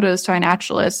the photos to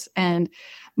iNaturalist. And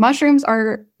mushrooms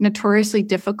are notoriously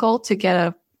difficult to get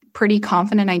a pretty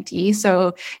confident ID.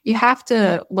 So you have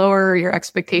to lower your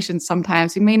expectations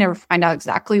sometimes. You may never find out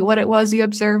exactly what it was you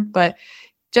observed, but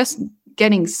just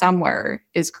getting somewhere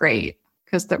is great,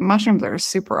 because the mushrooms are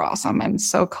super awesome and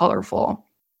so colorful.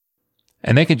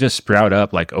 And they can just sprout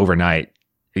up like overnight.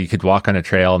 You could walk on a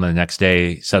trail and the next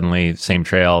day, suddenly, same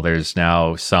trail, there's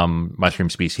now some mushroom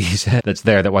species that's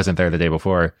there that wasn't there the day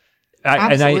before.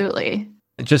 Absolutely.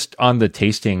 Just on the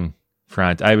tasting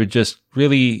front, I would just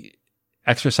really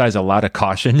exercise a lot of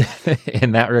caution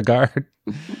in that regard.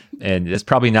 And it's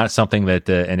probably not something that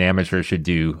an amateur should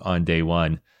do on day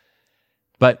one.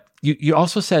 But you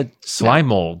also said slime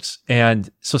molds. And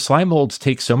so slime molds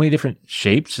take so many different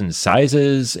shapes and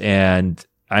sizes. And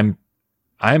I'm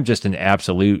just an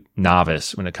absolute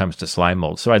novice when it comes to slime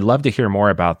molds. So I'd love to hear more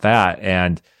about that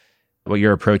and what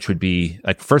your approach would be.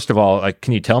 Like, first of all, like,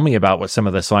 can you tell me about what some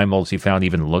of the slime molds you found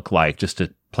even look like, just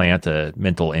to plant a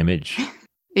mental image?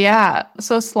 Yeah.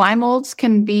 So slime molds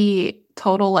can be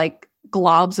total like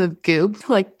globs of goop,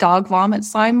 like dog vomit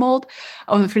slime mold,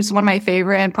 which is one of my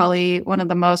favorite and probably one of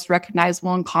the most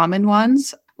recognizable and common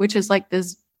ones, which is like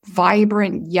this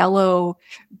vibrant yellow,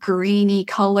 greeny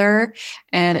color.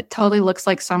 And it totally looks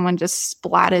like someone just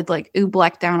splatted like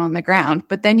oobleck down on the ground.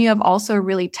 But then you have also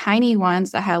really tiny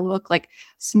ones that look like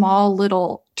small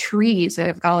little trees that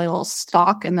have got a little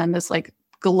stalk and then this like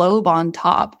globe on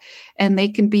top. And they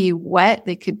can be wet,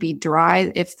 they could be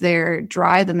dry. If they're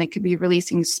dry, then they could be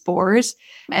releasing spores.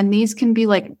 And these can be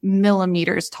like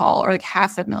millimeters tall, or like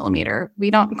half a millimeter. We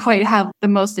don't quite have the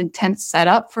most intense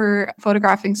setup for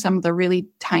photographing some of the really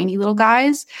tiny little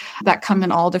guys that come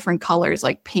in all different colors,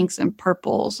 like pinks and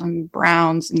purples and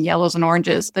browns and yellows and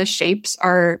oranges. The shapes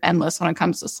are endless when it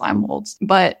comes to slime molds.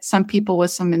 But some people with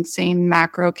some insane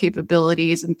macro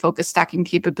capabilities and focus stacking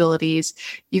capabilities,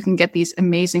 you can get these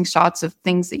amazing shots of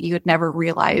things that you would never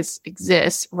realize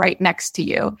exist right next to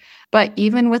you. But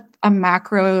even with a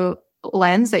macro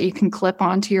lens that you can clip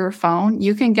onto your phone,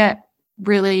 you can get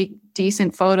really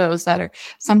decent photos that are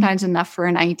sometimes enough for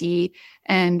an ID.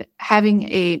 And having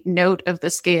a note of the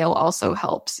scale also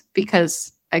helps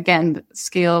because, again,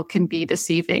 scale can be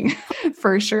deceiving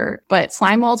for sure. But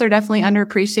slime molds are definitely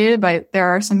underappreciated, but there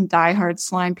are some diehard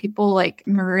slime people like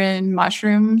Marin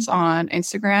Mushrooms on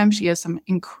Instagram. She has some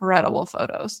incredible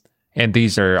photos. And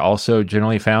these are also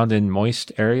generally found in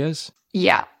moist areas?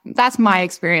 Yeah, that's my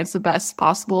experience, the best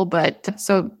possible. But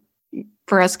so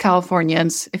for us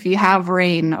Californians, if you have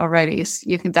rain already,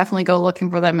 you can definitely go looking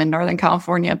for them in Northern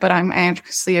California. But I'm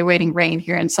anxiously awaiting rain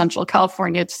here in Central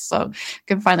California, so you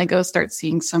can finally go start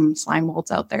seeing some slime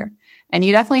molds out there. And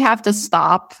you definitely have to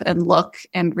stop and look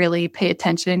and really pay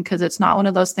attention because it's not one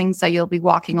of those things that you'll be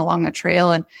walking along a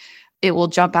trail and it will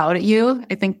jump out at you.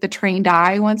 I think the trained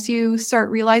eye, once you start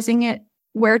realizing it,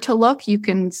 where to look, you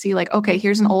can see like, okay,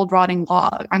 here's an old rotting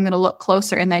log. I'm going to look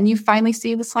closer. And then you finally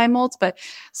see the slime molds. But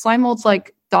slime molds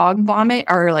like dog vomit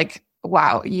are like,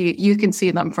 wow, you can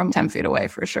see them from 10 feet away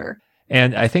for sure.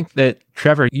 And I think that,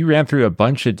 Trevor, you ran through a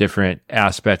bunch of different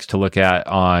aspects to look at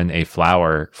on a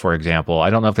flower, for example. I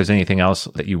don't know if there's anything else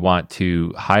that you want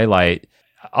to highlight.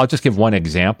 I'll just give one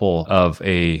example of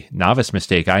a novice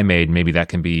mistake I made. Maybe that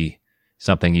can be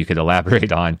something you could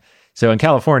elaborate on. So in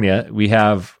California, we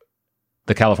have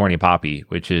the California poppy,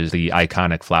 which is the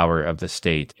iconic flower of the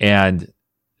state. And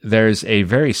there's a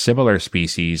very similar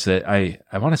species that I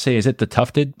want to say, is it the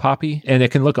tufted poppy? And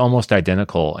it can look almost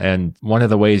identical. And one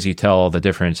of the ways you tell the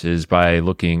difference is by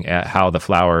looking at how the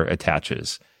flower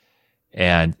attaches.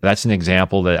 And that's an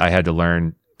example that I had to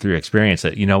learn through experience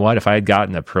that, you know what, if I had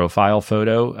gotten a profile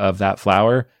photo of that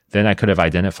flower, then I could have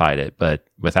identified it. But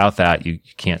without that, you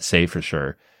can't say for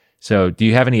sure. So do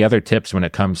you have any other tips when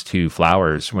it comes to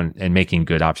flowers and making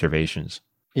good observations?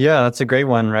 Yeah, that's a great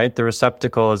one, right? The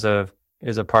receptacle is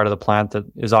a part of the plant that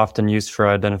is often used for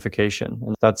identification.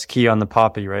 And that's key on the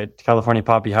poppy, right? California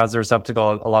poppy has the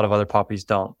receptacle. A lot of other poppies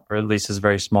don't, or at least is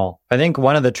very small. I think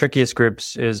one of the trickiest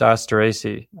groups is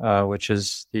Asteraceae, which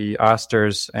is the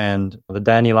asters, and the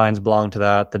dandelions belong to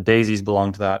that. The daisies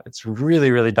belong to that. It's a really,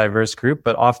 really diverse group,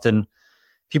 but often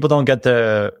people don't get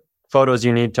the photos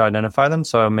you need to identify them.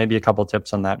 So maybe a couple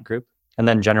tips on that group, and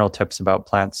then general tips about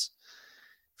plants.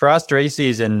 For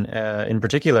Asteraceae in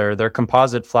particular, they're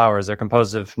composite flowers. They're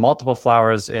composed of multiple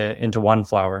flowers into one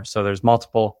flower. So there's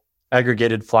multiple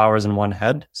aggregated flowers in one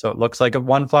head. So it looks like a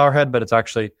one flower head, but it's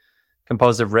actually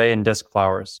composed of ray and disc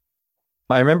flowers.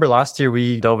 I remember last year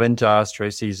we dove into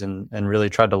Asteraceae and really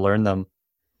tried to learn them.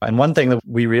 And one thing that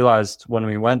we realized when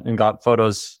we went and got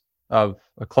photos of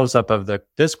a close-up of the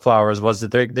disc flowers was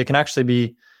that they can actually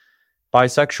be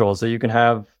bisexual. So you can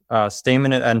have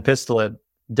staminate and pistillate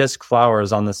disc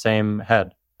flowers on the same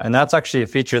head. And that's actually a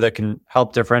feature that can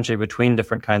help differentiate between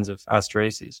different kinds of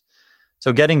Asteraceae.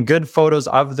 So getting good photos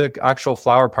of the actual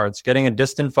flower parts, getting a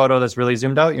distant photo that's really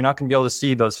zoomed out, you're not going to be able to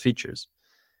see those features.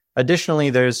 Additionally,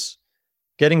 there's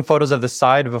getting photos of the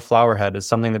side of a flower head is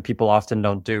something that people often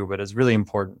don't do, but is really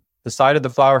important. The side of the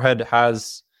flower head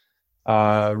has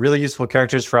really useful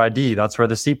characters for ID. That's where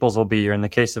the sepals will be, or in the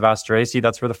case of Asteraceae,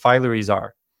 that's where the phyllaries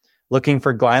are. Looking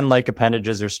for gland-like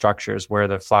appendages or structures where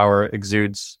the flower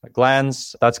exudes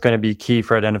glands, that's going to be key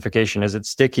for identification. Is it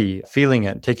sticky? Feeling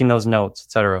it, taking those notes,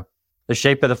 etc. The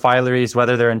shape of the phyllaries,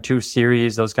 whether they're in two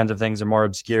series, those kinds of things are more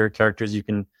obscure characters you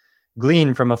can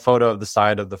glean from a photo of the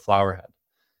side of the flower head.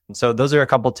 And so those are a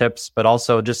couple tips, but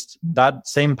also just that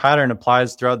same pattern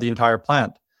applies throughout the entire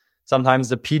plant. Sometimes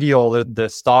the petiole, the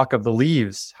stalk of the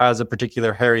leaves, has a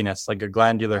particular hairiness, like a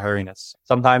glandular hairiness.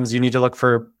 Sometimes you need to look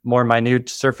for more minute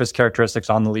surface characteristics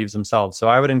on the leaves themselves. So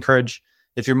I would encourage,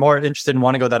 if you're more interested and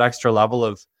want to go that extra level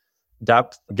of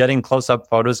depth, getting close-up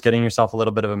photos, getting yourself a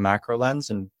little bit of a macro lens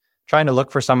and trying to look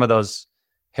for some of those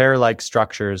hair-like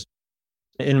structures.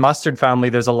 In mustard family,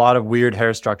 there's a lot of weird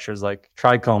hair structures like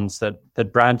trichomes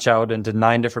that branch out into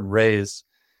 9 different rays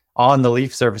on the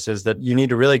leaf surfaces that you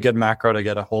need a really good macro to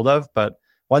get a hold of. But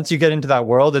once you get into that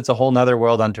world, it's a whole nother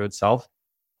world unto itself.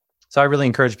 So I really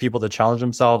encourage people to challenge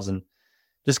themselves and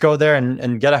just go there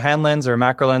and get a hand lens or a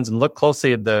macro lens and look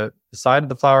closely at the side of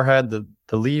the flower head, the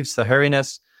leaves, the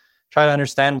hairiness, try to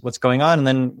understand what's going on, and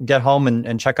then get home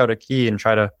and check out a key and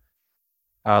try to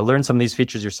learn some of these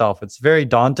features yourself. It's very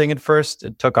daunting at first.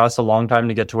 It took us a long time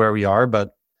to get to where we are,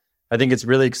 but I think it's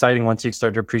really exciting once you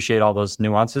start to appreciate all those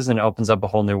nuances, and it opens up a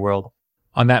whole new world.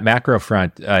 On that macro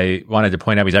front, I wanted to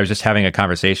point out, because I was just having a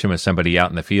conversation with somebody out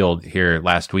in the field here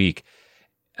last week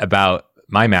about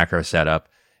my macro setup.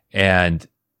 And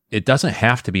it doesn't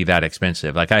have to be that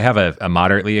expensive. Like I have a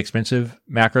moderately expensive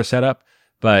macro setup,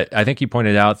 but I think you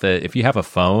pointed out that if you have a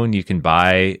phone, you can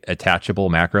buy attachable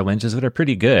macro lenses that are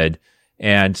pretty good.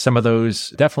 And some of those,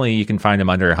 definitely you can find them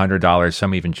under $100,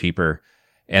 some even cheaper.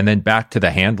 And then back to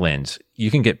the hand lens, you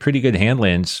can get pretty good hand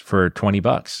lens for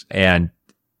 $20. And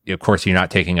of course, you're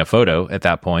not taking a photo at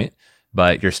that point,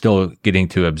 but you're still getting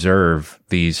to observe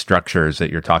these structures that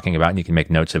you're talking about, and you can make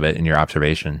notes of it in your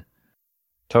observation.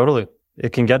 Totally.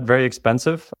 It can get very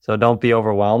expensive, so don't be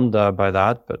overwhelmed by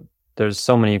that, but there's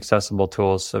so many accessible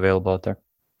tools available out there.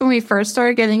 When we first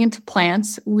started getting into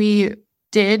plants, we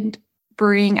did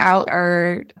bring out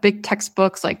our big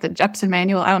textbooks like the Jepson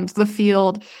manual out into the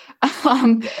field.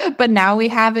 But now we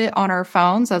have it on our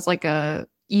phones as like a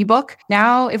ebook.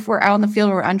 Now, if we're out in the field,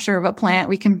 we're unsure of a plant,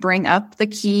 we can bring up the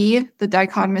key, the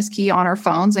dichotomous key on our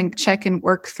phones and check and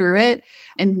work through it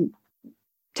and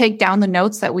take down the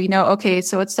notes that we know. Okay,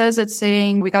 so it says it's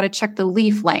saying we got to check the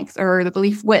leaf length or the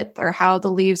leaf width or how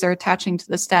the leaves are attaching to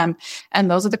the stem.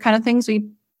 And those are the kind of things we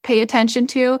pay attention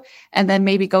to, and then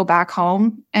maybe go back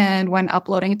home and when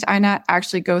uploading it to iNat,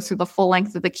 actually go through the full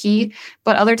length of the key.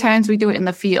 But other times we do it in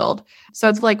the field. So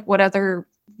it's like what other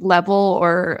level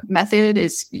or method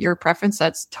is your preference.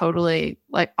 That's totally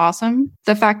like awesome.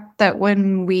 The fact that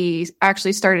when we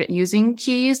actually started using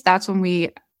keys, that's when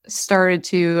we started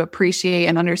to appreciate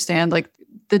and understand like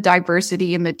the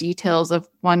diversity and the details of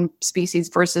one species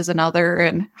versus another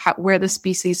and where the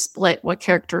species split, what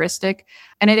characteristic.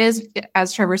 And it is,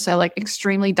 as Trevor said, like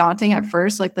extremely daunting at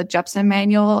first, like the Jepson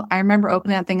manual. I remember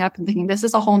opening that thing up and thinking, this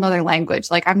is a whole nother language.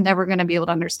 Like I'm never going to be able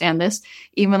to understand this,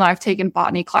 even though I've taken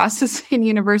botany classes in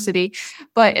university,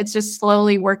 but it's just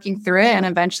slowly working through it. And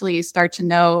eventually you start to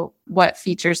know what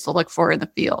features to look for in the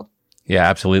field. Yeah,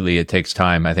 absolutely. It takes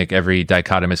time. I think every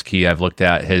dichotomous key I've looked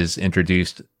at has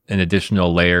introduced an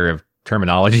additional layer of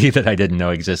terminology that I didn't know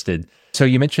existed. So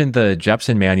you mentioned the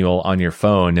Jepson manual on your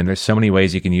phone, and there's so many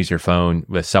ways you can use your phone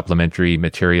with supplementary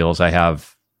materials. I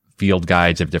have field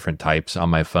guides of different types on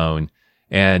my phone.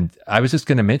 And I was just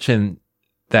going to mention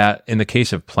that in the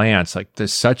case of plants, like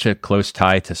there's such a close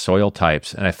tie to soil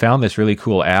types. And I found this really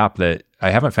cool app that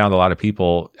I haven't found a lot of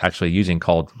people actually using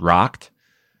called Rockd,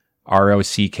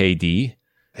 ROCKD.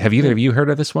 Have either of you heard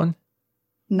of this one?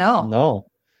 No.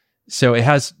 So it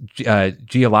has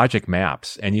geologic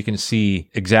maps, and you can see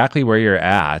exactly where you're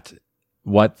at,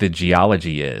 what the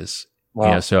geology is. Wow.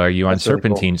 You know, so are you on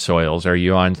serpentine really cool soils? Are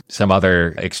you on some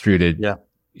other extruded,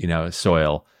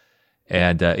 soil?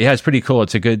 And it's pretty cool.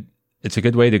 It's a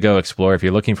good way to go explore. If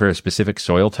you're looking for a specific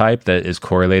soil type that is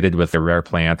correlated with a rare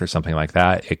plant or something like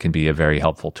that, it can be a very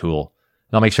helpful tool.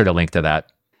 And I'll make sure to link to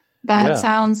that. That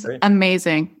sounds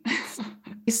amazing.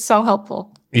 It's so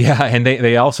helpful. Yeah, and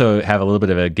they also have a little bit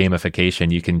of a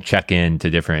gamification. You can check in to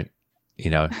different,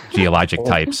 geologic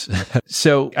types.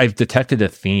 So I've detected a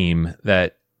theme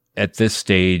that at this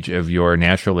stage of your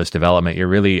naturalist development, you're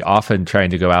really often trying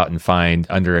to go out and find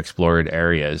underexplored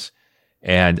areas.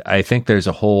 And I think there's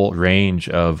a whole range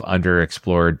of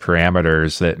underexplored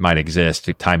parameters that might exist.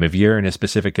 Time of year in a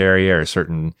specific area or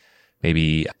certain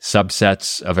maybe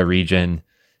subsets of a region.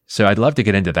 So I'd love to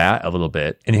get into that a little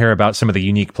bit and hear about some of the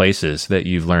unique places that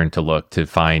you've learned to look to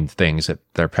find things that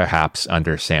they're perhaps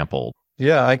undersampled.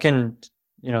 Yeah, I can,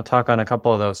 talk on a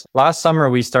couple of those. Last summer,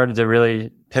 we started to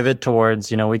really pivot towards,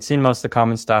 we'd seen most of the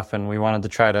common stuff and we wanted to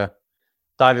try to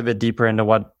dive a bit deeper into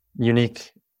what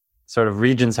unique sort of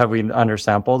regions have we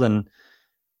undersampled. And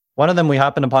one of them we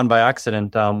happened upon by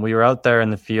accident. We were out there in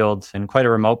the field in quite a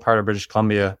remote part of British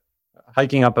Columbia,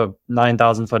 hiking up a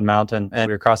 9,000 foot mountain, and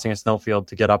we were crossing a snowfield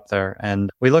to get up there. And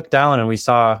we looked down and we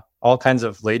saw all kinds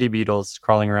of lady beetles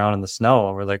crawling around in the snow.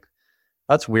 And we're like,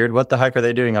 that's weird. What the heck are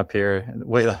they doing up here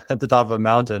way at the top of a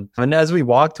mountain? And as we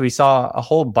walked, we saw a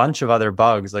whole bunch of other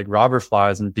bugs like robber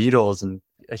flies and beetles and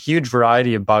a huge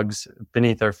variety of bugs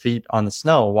beneath our feet on the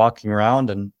snow, walking around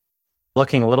and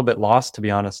looking a little bit lost, to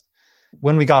be honest.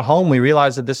 When we got home, we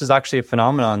realized that this is actually a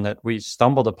phenomenon that we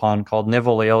stumbled upon called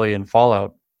Nivel-Aeolian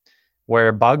fallout,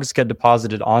 where bugs get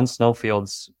deposited on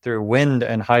snowfields through wind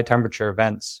and high temperature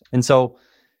events. And so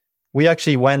we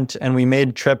actually went and we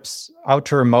made trips out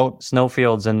to remote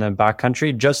snowfields in the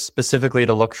backcountry just specifically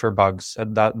to look for bugs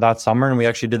that summer. And we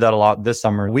actually did that a lot this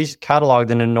summer. We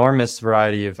cataloged an enormous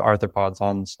variety of arthropods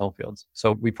on snowfields.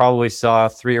 So we probably saw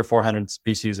 300 or 400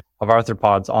 species of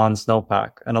arthropods on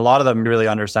snowpack. And a lot of them really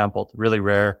undersampled, really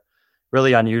rare,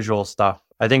 really unusual stuff.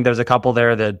 I think there's a couple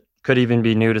there that could even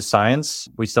be new to science.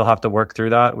 We still have to work through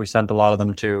that. We sent a lot of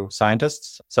them to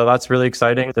scientists. So that's really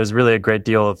exciting. There's really a great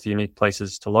deal of unique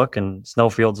places to look, and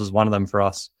snowfields is one of them for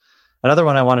us. Another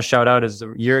one I want to shout out is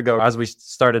a year ago, as we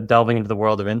started delving into the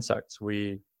world of insects,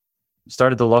 we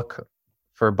started to look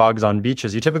for bugs on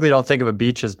beaches, you typically don't think of a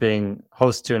beach as being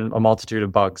host to a multitude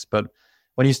of bugs. But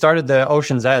when you start at the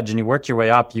ocean's edge and you work your way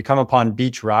up, you come upon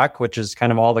beach rock, which is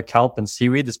kind of all the kelp and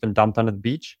seaweed that's been dumped onto the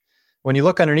beach. When you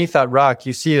look underneath that rock,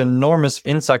 you see enormous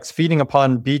insects feeding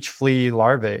upon beach flea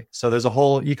larvae. So there's a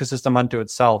whole ecosystem unto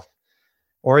itself,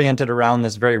 oriented around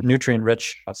this very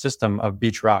nutrient-rich system of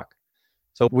beach rock.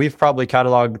 So we've probably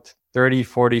cataloged 30,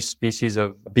 40 species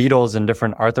of beetles and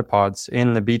different arthropods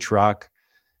in the beach rock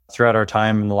throughout our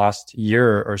time in the last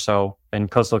year or so in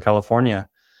coastal California.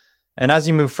 And as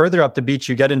you move further up the beach,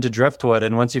 you get into driftwood.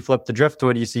 And once you flip the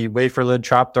driftwood, you see wafer-lid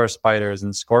trapdoor spiders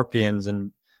and scorpions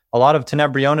and a lot of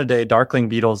Tenebrionidae darkling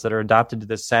beetles that are adapted to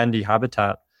this sandy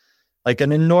habitat. Like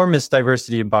an enormous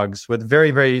diversity of bugs with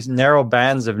very, very narrow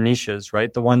bands of niches,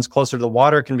 right? The ones closer to the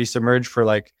water can be submerged for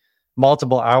like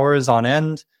multiple hours on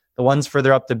end. The ones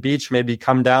further up the beach maybe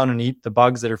come down and eat the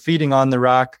bugs that are feeding on the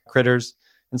rock critters.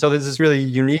 And so there's this really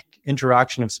unique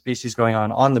interaction of species going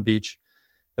on the beach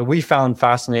that we found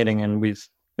fascinating. And we've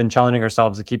been challenging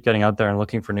ourselves to keep getting out there and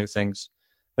looking for new things.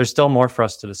 There's still more for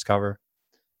us to discover.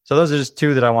 So those are just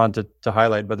two that I wanted to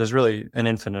highlight, but there's really an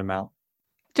infinite amount.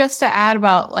 Just to add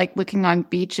about like looking on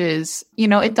beaches,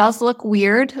 it does look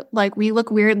weird. Like we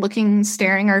look weird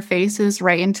staring our faces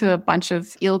right into a bunch of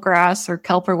eelgrass or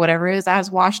kelp or whatever it is that has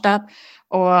washed up.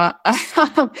 Or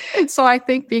so I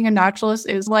think being a naturalist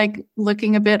is like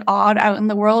looking a bit odd out in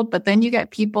the world, but then you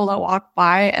get people that walk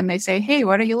by and they say, "Hey,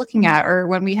 what are you looking at?" Or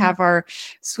when we have our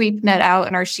sweep net out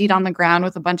and our sheet on the ground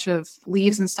with a bunch of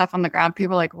leaves and stuff on the ground,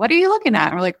 people are like, "What are you looking at?"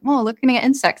 And we're like, "Oh, looking at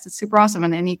insects. It's super awesome."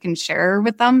 And then you can share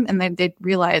with them and then they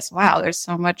realize, wow, there's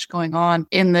so much going on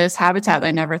in this habitat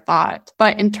I never thought.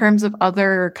 But in terms of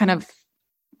other kind of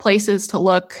places to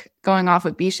look going off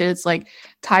of beaches, like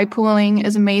tide pooling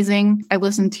is amazing. I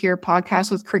listened to your podcast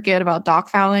with Cricket about dock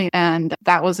fouling, and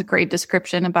that was a great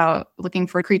description about looking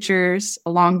for creatures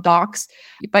along docks.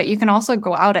 But you can also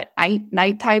go out at night.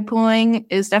 Night tide pooling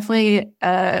is definitely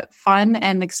a fun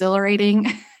and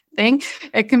exhilarating thing.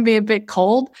 It can be a bit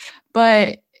cold,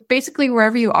 but basically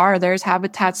wherever you are, there's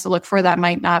habitats to look for that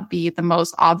might not be the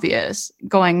most obvious.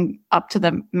 Going up to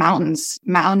the mountains,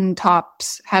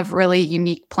 mountaintops have really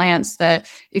unique plants that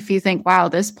if you think, wow,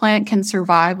 this plant can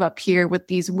survive up here with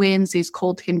these winds, these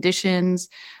cold conditions,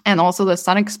 and also the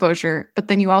sun exposure. But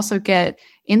then you also get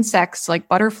insects like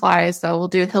butterflies that will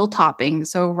do hilltopping.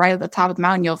 So right at the top of the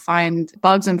mountain, you'll find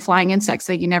bugs and flying insects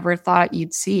that you never thought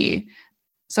you'd see.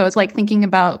 So it's like thinking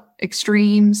about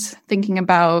extremes, thinking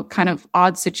about kind of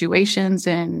odd situations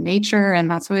in nature. And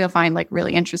that's where you'll find like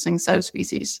really interesting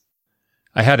subspecies.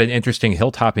 I had an interesting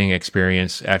hilltopping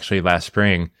experience actually last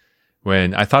spring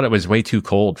when I thought it was way too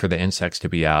cold for the insects to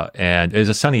be out. And it was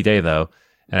a sunny day though.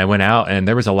 And I went out and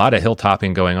there was a lot of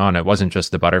hilltopping going on. It wasn't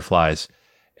just the butterflies.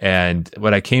 And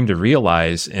what I came to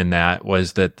realize in that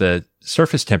was that the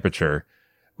surface temperature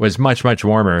was much, much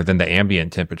warmer than the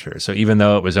ambient temperature. So even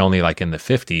though it was only like in the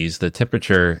 50s, the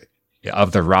temperature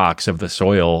of the rocks, of the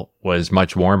soil was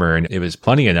much warmer, and it was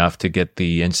plenty enough to get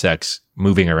the insects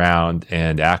moving around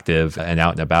and active and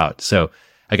out and about. So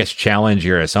I guess challenge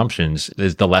your assumptions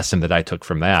is the lesson that I took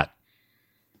from that.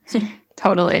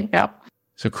 Totally. Yeah.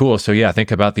 So cool. So yeah,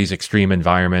 think about these extreme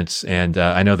environments. And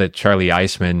I know that Charlie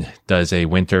Eisman does a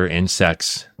winter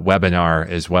insects webinar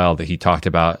as well that he talked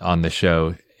about on the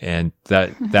show. And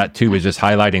that too was just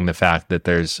highlighting the fact that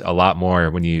there's a lot more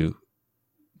when you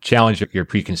challenge your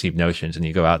preconceived notions and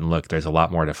you go out and look, there's a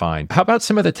lot more to find. How about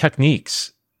some of the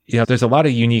techniques? There's a lot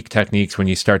of unique techniques when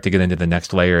you start to get into the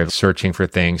next layer of searching for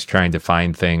things, trying to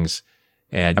find things.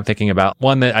 And I'm thinking about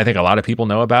one that I think a lot of people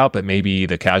know about, but maybe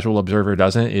the casual observer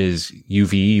doesn't, is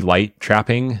UV light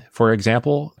trapping, for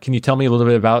example. Can you tell me a little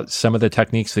bit about some of the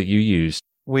techniques that you use?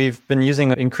 We've been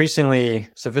using an increasingly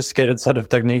sophisticated set of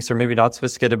techniques, or maybe not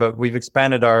sophisticated, but we've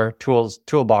expanded our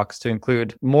toolbox to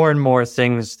include more and more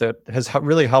things that has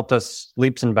really helped us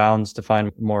leaps and bounds to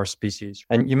find more species.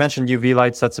 And you mentioned UV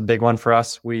lights. That's a big one for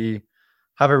us. We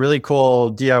have a really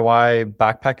cool DIY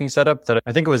backpacking setup that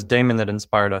I think it was Damon that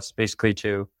inspired us basically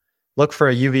to look for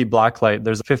a UV blacklight.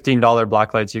 There's $15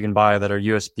 blacklights you can buy that are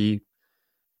USB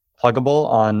pluggable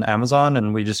on Amazon,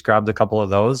 and we just grabbed a couple of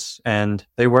those and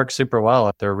they work super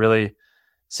well. They're really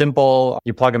simple.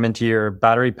 You plug them into your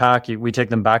battery pack. We take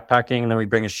them backpacking and then we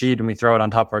bring a sheet and we throw it on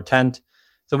top of our tent.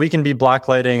 So we can be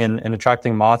blacklighting and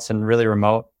attracting moths in really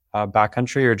remote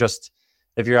backcountry, or just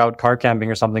if you're out car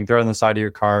camping or something, throw it on the side of your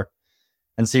car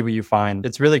and see what you find.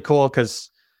 It's really cool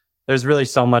because there's really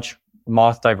so much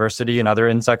moth diversity and other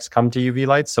insects come to UV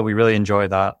lights. So we really enjoy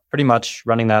that. Pretty much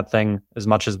running that thing as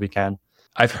much as we can.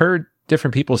 I've heard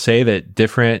different people say that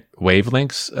different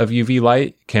wavelengths of UV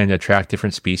light can attract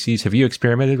different species. Have you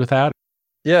experimented with that?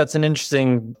 Yeah, it's an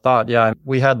interesting thought. Yeah,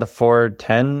 we had the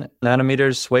 410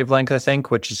 nanometers wavelength, I think,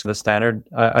 which is the standard.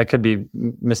 I could be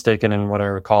mistaken in what I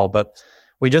recall, but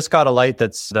we just got a light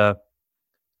that's the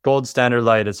gold standard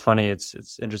light. It's funny.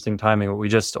 It's interesting timing. We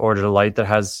just ordered a light that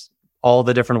has all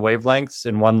the different wavelengths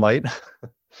in one light.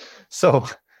 So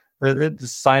the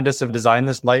scientists have designed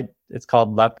this light. It's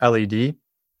called LEP LED,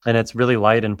 and it's really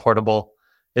light and portable.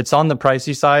 It's on the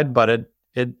pricey side, but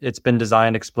it's been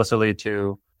designed explicitly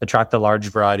to attract a large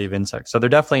variety of insects. So there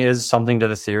definitely is something to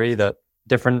the theory that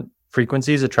different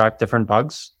frequencies attract different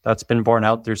bugs. That's been borne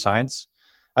out through science.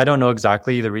 I don't know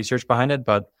exactly the research behind it,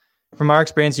 but from our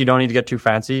experience, you don't need to get too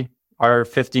fancy. Our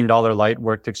 $15 light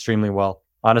worked extremely well.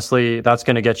 Honestly, that's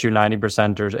going to get you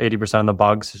 90% or 80% of the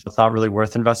bugs. It's not really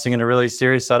worth investing in a really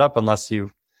serious setup unless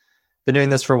you've been doing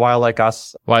this for a while like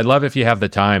us. Well, I'd love if you have the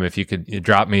time, if you could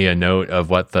drop me a note of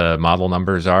what the model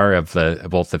numbers are of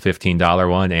both the $15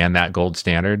 one and that gold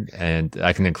standard, and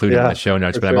I can include it in the show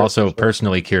notes. But I'm also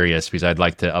personally curious because I'd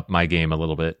like to up my game a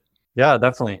little bit. Yeah,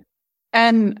 definitely.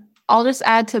 And I'll just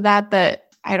add to that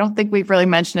I don't think we've really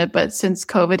mentioned it, but since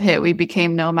COVID hit, we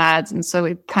became nomads. And so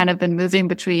we've kind of been moving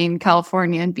between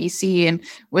California and BC. And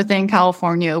within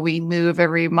California, we move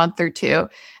every month or two.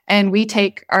 And we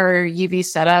take our UV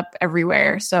setup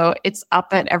everywhere. So it's up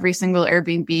at every single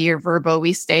Airbnb or Vrbo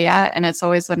we stay at. And it's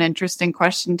always an interesting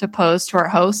question to pose to our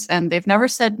hosts. And they've never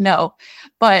said no.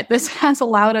 But this has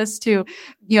allowed us to,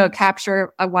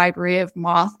 capture a wide array of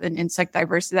moth and insect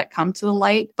diversity that come to the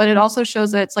light. But it also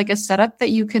shows that it's like a setup that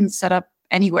you can set up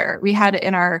anywhere. We had it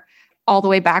in our all the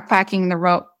way backpacking the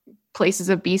remote places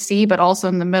of BC, but also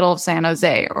in the middle of San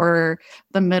Jose or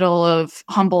the middle of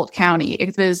Humboldt County.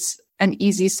 It was an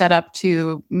easy setup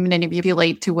to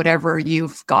manipulate to whatever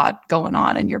you've got going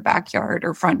on in your backyard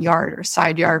or front yard or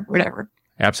side yard, whatever.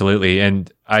 Absolutely.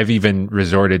 And I've even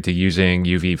resorted to using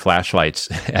UV flashlights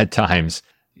at times,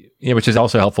 which is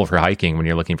also helpful for hiking when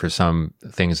you're looking for some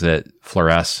things that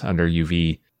fluoresce under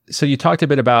UV. So you talked a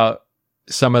bit about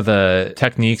some of the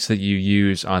techniques that you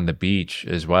use on the beach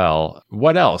as well.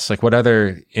 What else? Like, what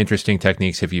other interesting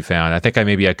techniques have you found? I think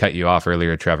I cut you off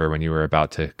earlier, Trevor, when you were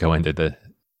about to go into the...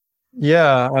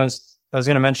 Yeah, I was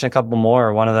going to mention a couple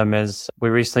more. One of them is we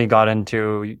recently got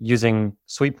into using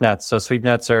sweep nets. So sweep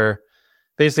nets are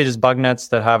basically just bug nets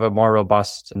that have a more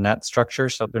robust net structure.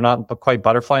 So they're not quite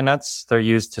butterfly nets. They're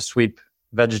used to sweep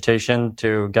vegetation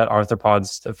to get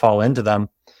arthropods to fall into them,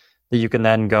 that you can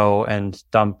then go and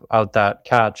dump out that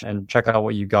catch and check out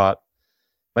what you got.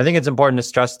 I think it's important to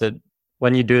stress that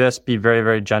when you do this, be very,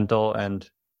 very gentle, and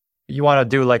you want to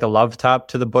do like a love tap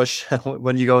to the bush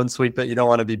when you go and sweep it. You don't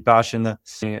want to be bashing the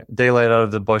daylight out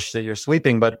of the bush that you're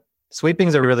sweeping, but sweeping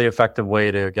is a really effective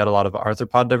way to get a lot of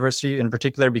arthropod diversity, in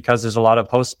particular because there's a lot of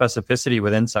host specificity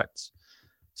with insects.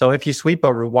 So if you sweep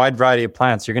a wide variety of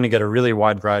plants, you're going to get a really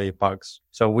wide variety of bugs.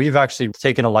 So we've actually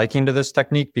taken a liking to this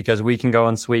technique because we can go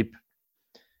and sweep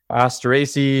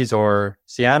Asteraceae or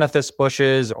Ceanothus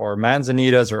bushes or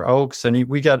manzanitas or oaks, and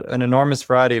we get an enormous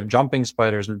variety of jumping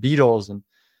spiders and beetles and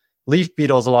leaf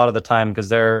beetles a lot of the time because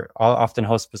they're often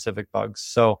host-specific bugs.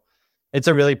 So it's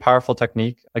a really powerful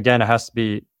technique. Again, it has to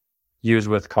be used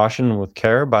with caution and with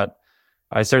care, but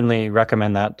I certainly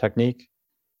recommend that technique.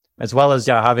 As well as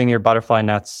having your butterfly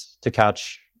nets to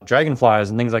catch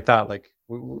dragonflies and things like that. Like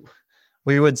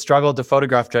we would struggle to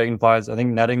photograph dragonflies. I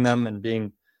think netting them and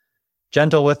being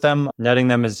gentle with them, netting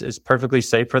them is perfectly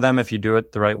safe for them if you do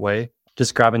it the right way.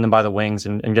 Just grabbing them by the wings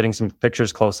and getting some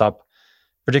pictures close up,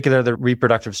 particularly the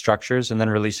reproductive structures, and then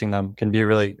releasing them can be a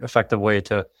really effective way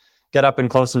to get up and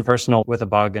close and personal with a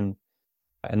bug. And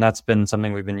that's been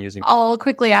something we've been using. I'll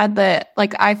quickly add that,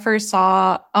 I first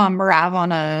saw Merav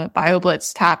on a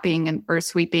BioBlitz tapping or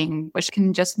sweeping, which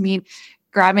can just mean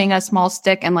grabbing a small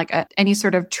stick and any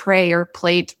sort of tray or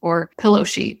plate or pillow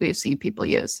sheet we've seen people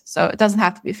use. So it doesn't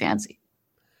have to be fancy.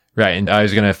 Right. And I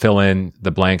was going to fill in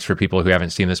the blanks for people who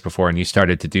haven't seen this before, and you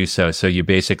started to do so. So you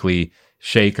basically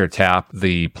shake or tap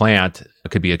the plant.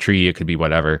 It could be a tree, it could be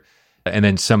whatever. And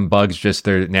then some bugs, just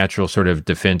their natural sort of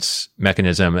defense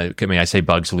mechanism. I say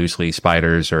bugs loosely,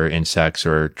 spiders or insects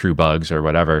or true bugs or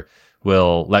whatever,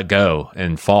 will let go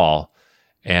and fall.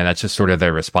 And that's just sort of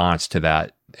their response to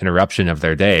that interruption of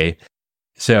their day.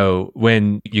 So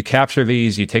when you capture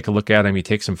these, you take a look at them, you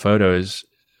take some photos,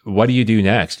 what do you do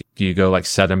next? Do you go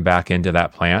set them back into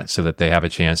that plant so that they have a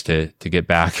chance to get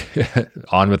back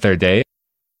on with their day?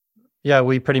 Yeah,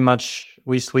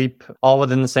 we sweep all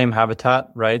within the same habitat,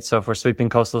 right? So if we're sweeping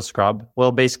coastal scrub,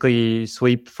 we'll basically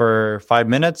sweep for 5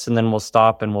 minutes and then we'll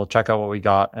stop and we'll check out what we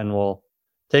got and we'll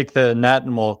take the net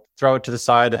and we'll throw it to the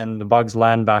side and the bugs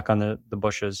land back on the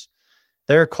bushes.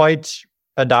 They're quite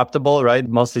adaptable, right?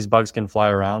 Most of these bugs can fly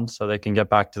around, so they can get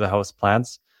back to the host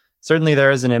plants. Certainly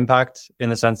there is an impact in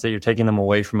the sense that you're taking them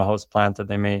away from a host plant that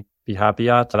they may be happy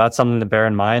at. So that's something to bear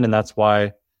in mind. And that's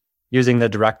why using the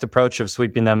direct approach of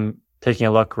sweeping them, taking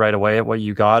a look right away at what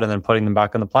you got and then putting them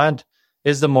back on the plant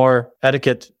is the more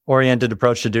etiquette-oriented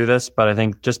approach to do this. But I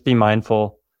think just be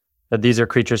mindful that these are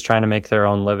creatures trying to make their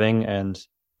own living, and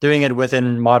doing it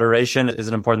within moderation is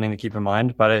an important thing to keep in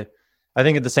mind. But I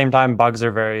think at the same time, bugs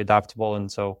are very adaptable.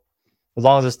 And so as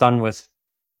long as it's done with,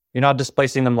 you're not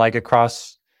displacing them like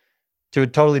across to a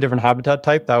totally different habitat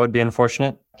type, that would be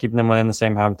unfortunate. Keeping them within the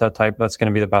same habitat type, that's going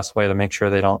to be the best way to make sure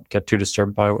they don't get too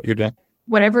disturbed by what you're doing.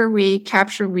 Whatever we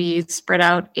capture, we spread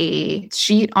out a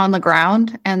sheet on the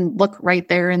ground and look right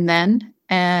there and then.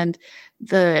 And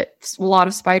a lot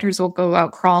of spiders will go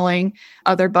out crawling.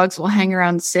 Other bugs will hang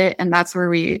around and sit. And that's where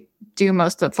we do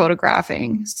most of the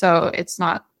photographing. So it's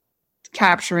not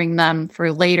capturing them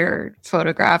for later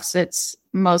photographs. It's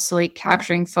mostly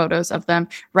capturing photos of them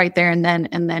right there and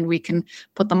then we can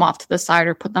put them off to the side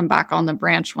or put them back on the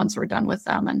branch once we're done with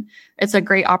them. And it's a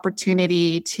great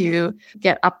opportunity to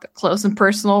get up close and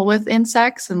personal with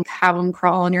insects and have them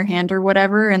crawl on your hand or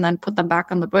whatever, and then put them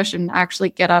back on the bush and actually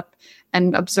get up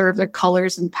and observe their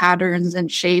colors and patterns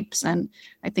and shapes. And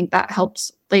I think that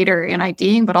helps later in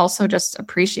IDing, but also just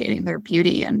appreciating their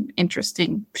beauty and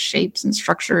interesting shapes and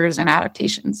structures and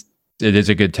adaptations. It is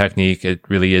a good technique. It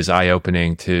really is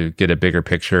eye-opening to get a bigger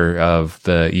picture of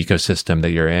the ecosystem that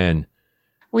you're in.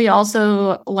 We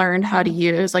also learned how to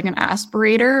use like an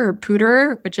aspirator or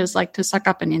pooter, which is like to suck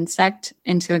up an insect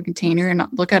into a container and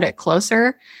look at it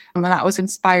closer. And that was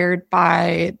inspired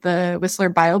by the Whistler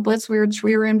BioBlitz, which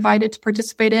we were invited to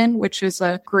participate in, which is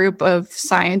a group of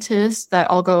scientists that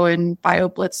all go in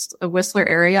BioBlitz, the Whistler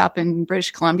area up in British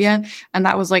Columbia. And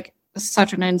that was like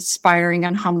such an inspiring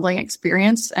and humbling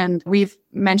experience. And we've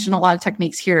mentioned a lot of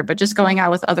techniques here, but just going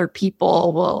out with other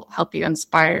people will help you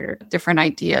inspire different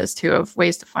ideas too of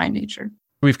ways to find nature.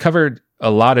 We've covered a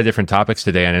lot of different topics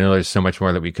today, and I know there's so much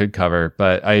more that we could cover,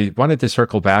 but I wanted to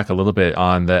circle back a little bit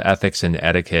on the ethics and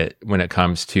etiquette when it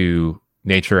comes to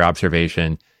nature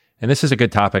observation. And this is a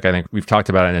good topic. I think we've talked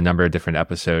about it in a number of different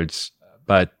episodes,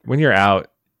 but when you're out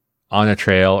on a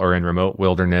trail or in remote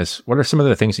wilderness, what are some of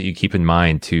the things that you keep in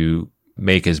mind to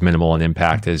make as minimal an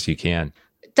impact as you can?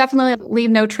 Definitely leave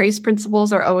no trace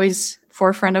principles are always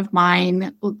forefront of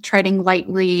mind. Treading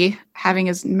lightly, having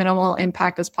as minimal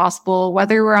impact as possible.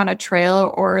 Whether we're on a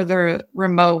trail or the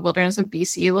remote wilderness of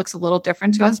BC looks a little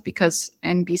different to us because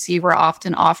in BC we're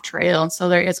often off trail. And so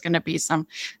there is going to be some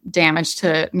damage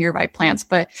to nearby plants.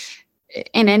 But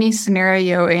in any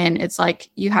scenario it's like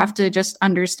you have to just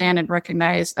understand and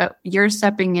recognize that you're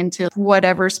stepping into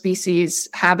whatever species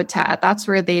habitat. That's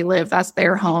where they live. That's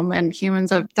their home. And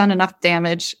humans have done enough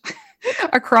damage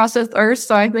across this earth.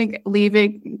 So I think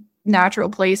leaving natural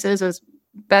places as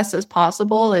best as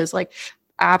possible is like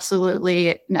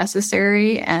absolutely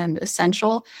necessary and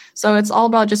essential. So it's all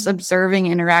about just observing,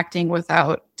 interacting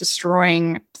without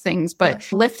destroying things.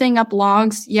 But lifting up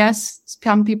logs, yes,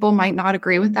 some people might not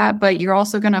agree with that, but you're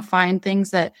also going to find things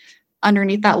that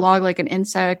underneath that log, like an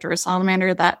insect or a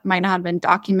salamander that might not have been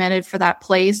documented for that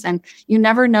place. And you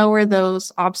never know where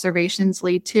those observations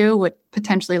lead to with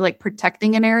potentially like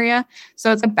protecting an area.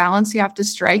 So it's a balance you have to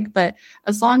strike. But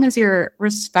as long as you're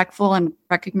respectful and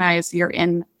recognize you're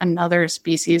in another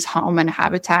species' home and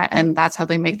habitat, and that's how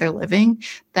they make their living,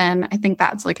 then I think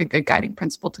that's like a good guiding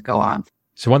principle to go on.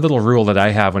 So one little rule that I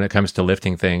have when it comes to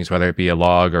lifting things, whether it be a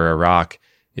log or a rock,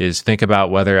 is think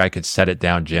about whether I could set it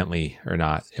down gently or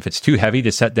not. If it's too heavy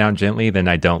to set down gently, then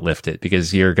I don't lift it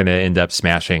because you're going to end up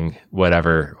smashing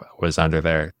whatever was under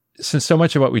there. Since so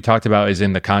much of what we talked about is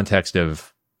in the context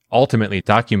of ultimately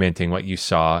documenting what you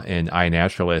saw in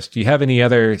iNaturalist, do you have any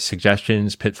other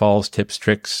suggestions, pitfalls, tips,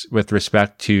 tricks with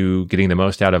respect to getting the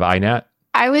most out of iNat?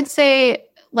 I would say,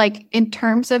 like, in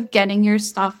terms of getting your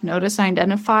stuff noticed and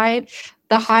identified,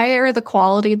 the higher the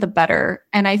quality, the better.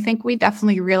 And I think we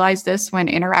definitely realized this when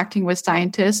interacting with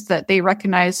scientists, that they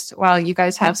recognized, well, you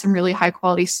guys have some really high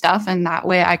quality stuff. And that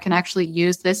way I can actually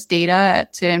use this data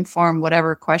to inform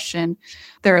whatever question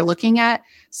they're looking at.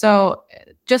 So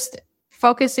just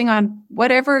focusing on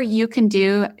whatever you can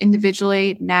do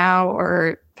individually now,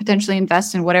 or potentially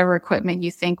invest in whatever equipment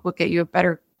you think will get you a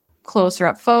better closer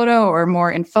up photo or more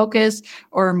in focus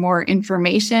or more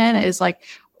information, is like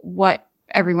what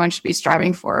everyone should be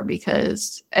striving for.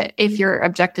 Because if your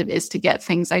objective is to get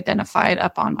things identified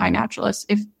up on iNaturalist,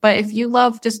 if you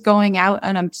love just going out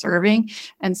and observing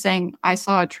and saying, I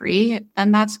saw a tree,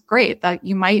 then that's great. That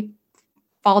you might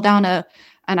fall down a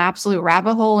an absolute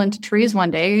rabbit hole into trees one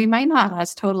day. You might not.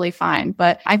 That's totally fine.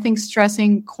 But I think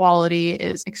stressing quality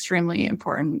is extremely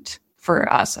important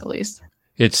for us, at least.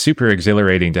 It's super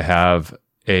exhilarating to have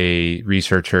a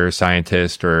researcher,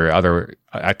 scientist, or other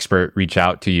expert reach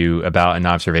out to you about an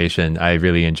observation. I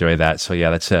really enjoy that. So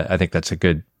yeah, I think that's a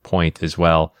good point as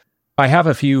well. I have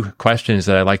a few questions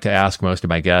that I'd like to ask most of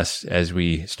my guests as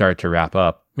we start to wrap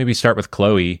up. Maybe start with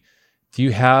Chloe. Do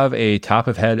you have a top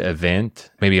of head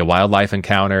event, maybe a wildlife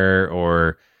encounter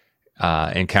or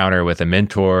encounter with a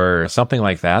mentor or something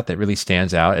like that that really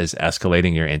stands out as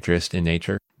escalating your interest in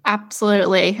nature?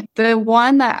 Absolutely. The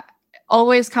one that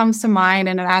always comes to mind,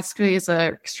 and it actually is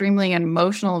an extremely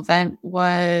emotional event,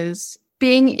 was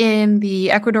being in the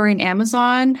Ecuadorian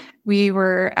Amazon. We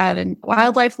were at a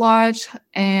wildlife lodge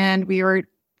and we were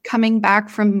coming back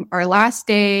from our last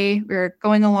day. We were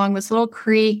going along this little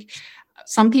creek.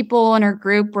 Some people in our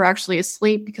group were actually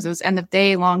asleep because it was end of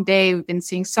day, long day. We've been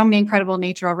seeing so many incredible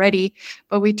nature already,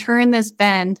 but we turned this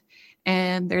bend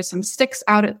and there's some sticks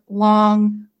out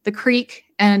along the creek,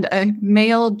 and a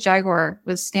male jaguar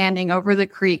was standing over the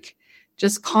creek,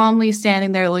 just calmly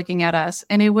standing there looking at us.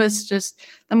 And it was just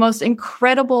the most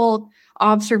incredible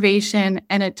observation.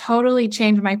 And it totally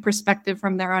changed my perspective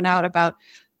from there on out about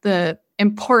the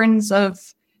importance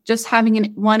of just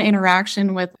having one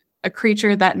interaction with a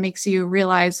creature that makes you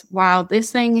realize, wow,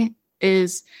 this thing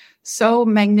is so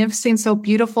magnificent, so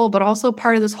beautiful, but also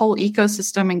part of this whole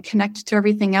ecosystem and connected to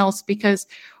everything else, because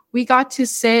we got to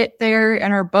sit there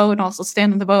in our boat and also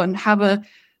stand in the boat and have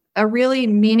a really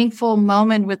meaningful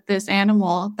moment with this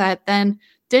animal that then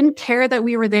didn't care that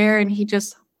we were there. And he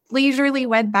just leisurely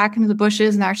went back into the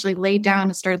bushes and actually laid down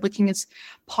and started licking his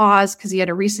paws because he had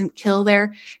a recent kill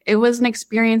there. It was an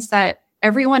experience that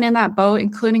everyone in that boat,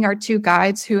 including our two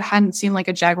guides who hadn't seen like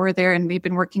a jaguar there, and we've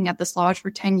been working at this lodge for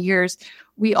 10 years,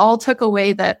 we all took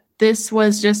away that this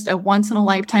was just a once in a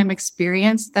lifetime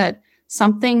experience, that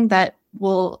something that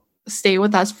will stay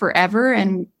with us forever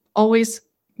and always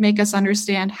make us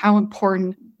understand how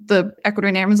important the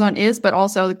Ecuadorian Amazon is, but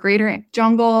also the greater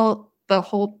jungle, the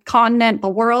whole continent, the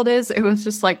world is. It was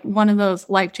just like one of those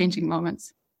life-changing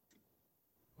moments.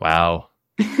 Wow.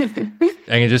 I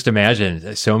can just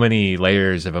imagine so many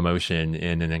layers of emotion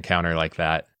in an encounter like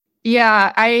that.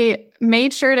 Yeah, I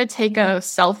made sure to take a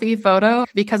selfie photo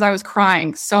because I was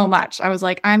crying so much. I was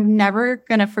like, I'm never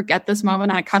going to forget this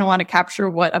moment. I kind of want to capture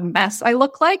what a mess I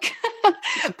look like.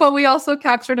 But we also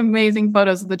captured amazing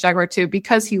photos of the jaguar too,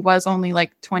 because he was only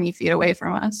like 20 feet away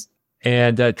from us.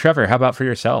 And Trevor, how about for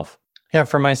yourself? Yeah,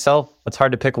 for myself, it's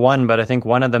hard to pick one, but I think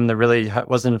one of them that really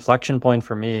was an inflection point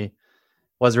for me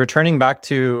was returning back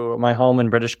to my home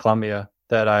in British Columbia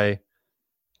that I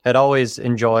had always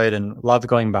enjoyed and loved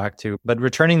going back to, but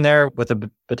returning there with a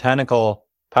botanical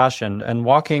passion and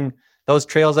walking those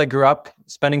trails I grew up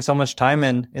spending so much time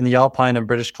in the Alpine of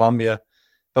British Columbia,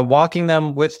 but walking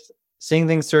them with seeing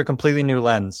things through a completely new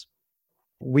lens.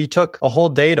 We took a whole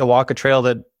day to walk a trail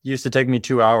that used to take me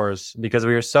 2 hours because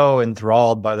we were so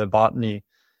enthralled by the botany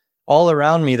all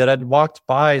around me that I'd walked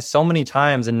by so many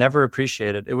times and never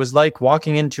appreciated. It was like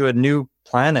walking into a new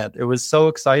planet. It was so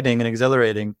exciting and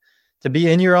exhilarating to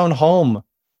be in your own home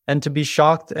and to be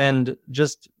shocked and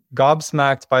just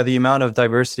gobsmacked by the amount of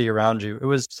diversity around you. It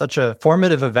was such a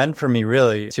formative event for me,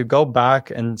 really, to go back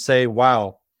and say,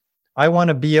 wow, I want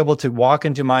to be able to walk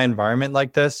into my environment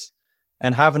like this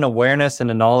and have an awareness and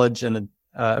a knowledge and an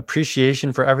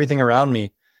appreciation for everything around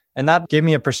me. And that gave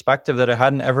me a perspective that I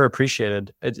hadn't ever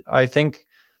appreciated. I think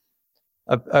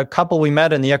a couple we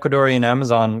met in the Ecuadorian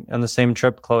Amazon on the same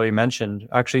trip Chloe mentioned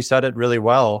actually said it really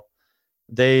well.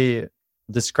 They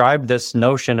described this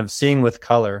notion of seeing with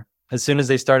color as soon as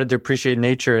they started to appreciate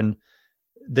nature, and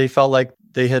they felt like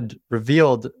they had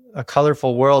revealed a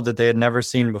colorful world that they had never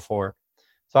seen before.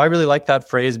 So I really like that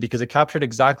phrase because it captured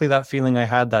exactly that feeling I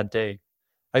had that day.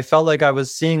 I felt like I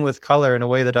was seeing with color in a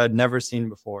way that I'd never seen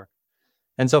before.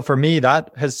 And so for me,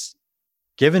 that has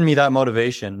given me that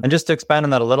motivation. And just to expand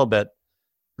on that a little bit,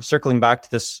 circling back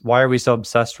to this, why are we so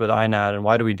obsessed with INAD and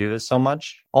why do we do this so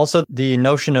much? Also, the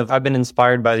notion of I've been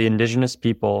inspired by the indigenous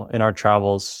people in our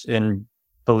travels in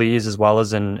Belize as well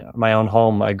as in my own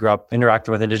home. I grew up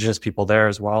interacting with indigenous people there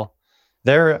as well.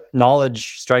 Their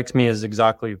knowledge strikes me as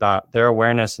exactly that. Their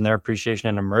awareness and their appreciation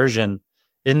and immersion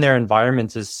in their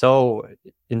environments is so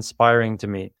inspiring to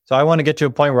me. So I want to get to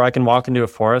a point where I can walk into a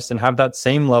forest and have that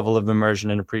same level of immersion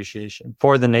and appreciation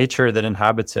for the nature that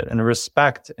inhabits it and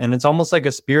respect. And it's almost like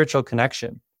a spiritual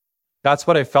connection. That's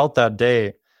what I felt that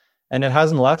day. And it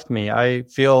hasn't left me. I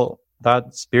feel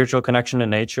that spiritual connection to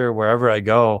nature wherever I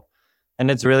go.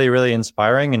 And it's really, really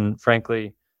inspiring and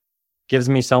frankly gives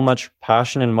me so much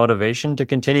passion and motivation to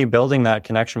continue building that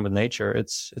connection with nature.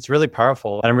 It's really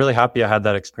powerful. And I'm really happy I had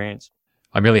that experience.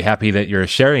 I'm really happy that you're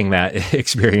sharing that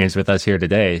experience with us here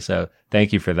today. So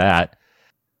thank you for that.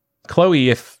 Chloe,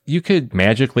 if you could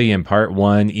magically impart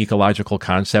one ecological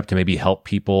concept to maybe help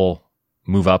people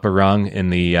move up a rung in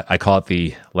the, I call it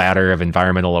the ladder of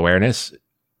environmental awareness,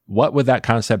 what would that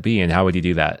concept be and how would you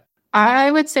do that?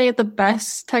 I would say the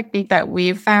best technique that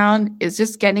we've found is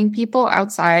just getting people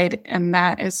outside, and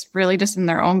that is really just in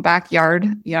their own backyard,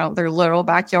 their little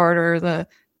backyard or the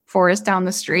forest down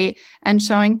the street, and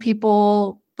showing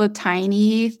people the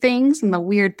tiny things and the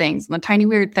weird things and the tiny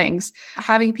weird things,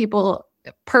 having people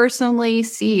personally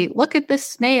see, look at this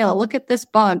snail, look at this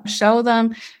bug, show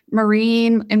them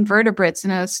marine invertebrates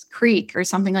in a creek or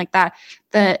something like that,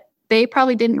 that they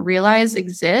probably didn't realize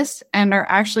exist and are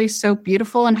actually so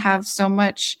beautiful and have so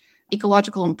much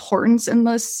ecological importance in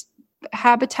this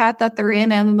habitat that they're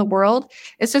in and in the world.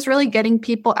 It's just really getting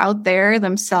people out there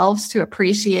themselves to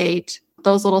appreciate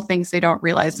those little things they don't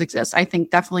realize exist. I think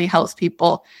definitely helps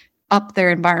people up their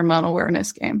environmental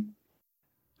awareness game.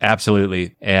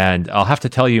 Absolutely. And I'll have to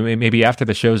tell you maybe after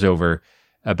the show's over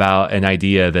about an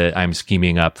idea that I'm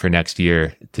scheming up for next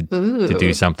year to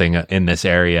do something in this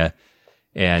area.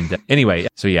 And anyway,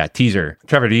 so yeah, teaser.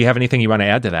 Trevor, do you have anything you want to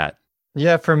add to that?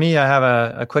 Yeah, for me, I have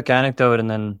a quick anecdote, and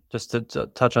then just to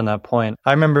touch on that point.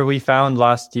 I remember we found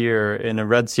last year in a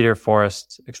red cedar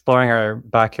forest, exploring our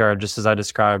backyard, just as I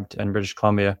described in British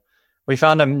Columbia, we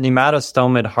found a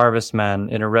nematostomid harvestman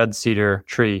in a red cedar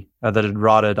tree that had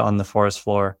rotted on the forest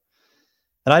floor.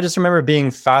 And I just remember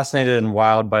being fascinated and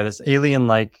wowed by this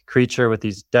alien-like creature with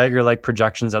these dagger-like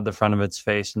projections at the front of its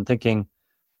face and thinking,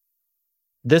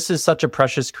 this is such a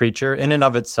precious creature in and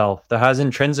of itself that has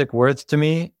intrinsic worth to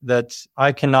me that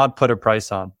I cannot put a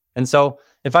price on. And so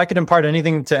if I could impart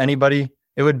anything to anybody,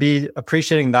 it would be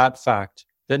appreciating that fact,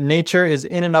 that nature is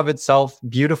in and of itself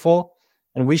beautiful,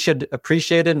 and we should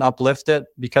appreciate it and uplift it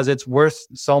because it's worth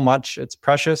so much. It's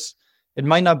precious. It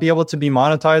might not be able to be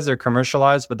monetized or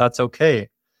commercialized, but that's okay.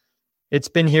 It's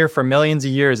been here for millions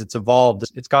of years. It's evolved.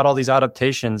 It's got all these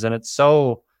adaptations, and it's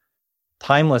so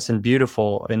timeless and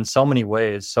beautiful in so many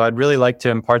ways. So I'd really like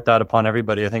to impart that upon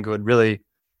everybody. I think it would really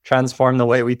transform the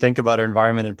way we think about our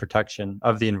environment and protection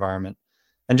of the environment.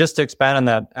 And just to expand on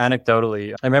that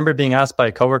anecdotally, I remember being asked by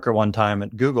a coworker one time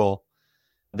at Google,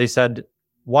 they said,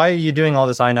 why are you doing all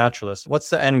this iNaturalist?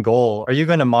 What's the end goal? Are you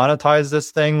going to monetize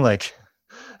this thing? Like,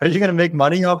 are you going to make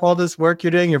money off all this work you're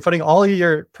doing? You're putting all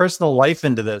your personal life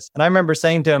into this. And I remember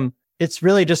saying to him, it's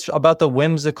really just about the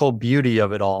whimsical beauty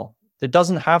of it all. It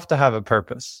doesn't have to have a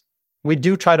purpose. We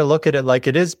do try to look at it like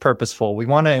it is purposeful. We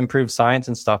want to improve science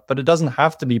and stuff, but it doesn't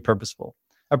have to be purposeful.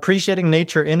 Appreciating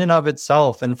nature in and of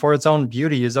itself and for its own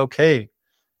beauty is okay.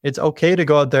 It's okay to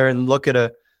go out there and look at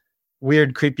a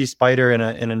weird, creepy spider in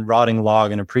a rotting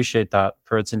log and appreciate that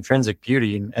for its intrinsic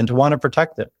beauty and to want to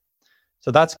protect it.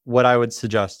 So that's what I would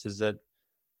suggest, is that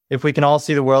if we can all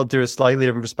see the world through a slightly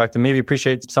different perspective, maybe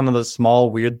appreciate some of those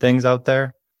small, weird things out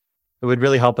there, it would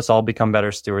really help us all become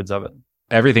better stewards of it.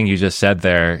 Everything you just said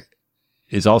there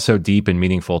is also deep and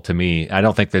meaningful to me. I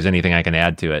don't think there's anything I can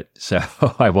add to it, so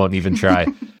I won't even try.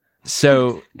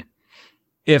 So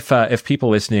if people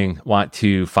listening want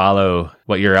to follow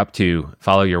what you're up to,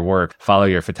 follow your work, follow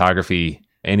your photography,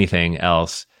 anything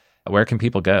else, where can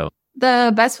people go?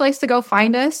 The best place to go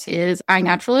find us is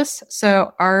iNaturalist.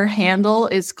 So our handle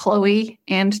is Chloe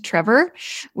and Trevor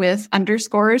with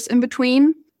underscores in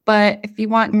between. But if you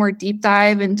want more deep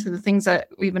dive into the things that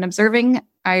we've been observing,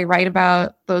 I write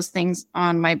about those things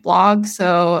on my blog.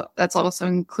 So that's also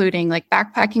including like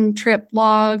backpacking trip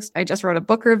blogs. I just wrote a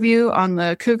book review on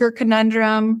the cougar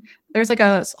conundrum. There's like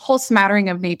a whole smattering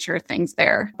of nature things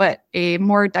there. But a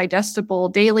more digestible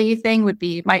daily thing would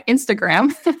be my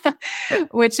Instagram,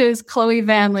 which is Chloe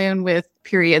Van Loon with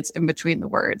periods in between the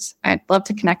words. I'd love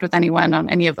to connect with anyone on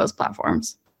any of those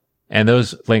platforms. And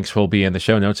those links will be in the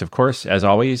show notes, of course, as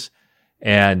always.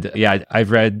 And yeah,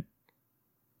 I've read,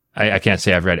 I can't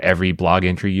say I've read every blog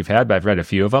entry you've had, but I've read a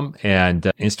few of them. And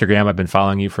Instagram, I've been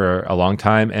following you for a long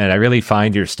time. And I really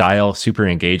find your style super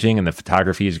engaging and the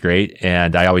photography is great.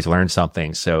 And I always learn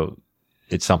something. So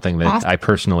it's something that awesome. I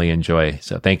personally enjoy.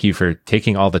 So thank you for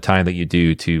taking all the time that you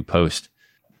do to post.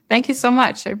 Thank you so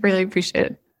much. I really appreciate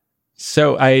it.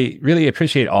 So I really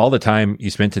appreciate all the time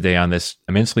you spent today on this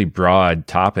immensely broad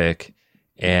topic,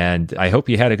 and I hope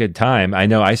you had a good time. I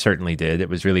know I certainly did. It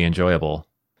was really enjoyable.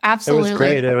 Absolutely. It was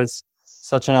great. It was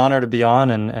such an honor to be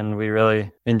on, and we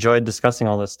really enjoyed discussing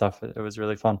all this stuff. It was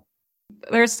really fun.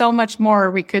 There's so much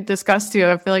more we could discuss too.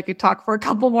 I feel like we talk for a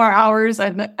couple more hours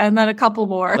and then a couple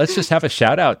more. Let's just have a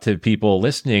shout out to people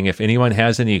listening. If anyone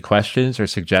has any questions or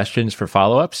suggestions for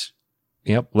follow-ups,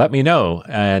 let me know.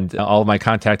 And all of my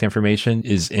contact information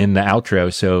is in the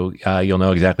outro. So you'll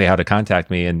know exactly how to contact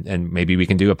me, and maybe we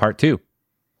can do a part 2.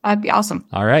 That'd be awesome.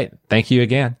 All right. Thank you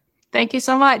again. Thank you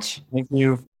so much. Thank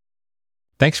you.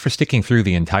 Thanks for sticking through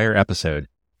the entire episode.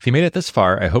 If you made it this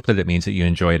far, I hope that it means that you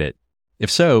enjoyed it. If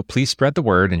so, please spread the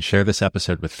word and share this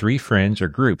episode with 3 friends or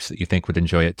groups that you think would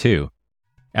enjoy it too.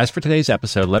 As for today's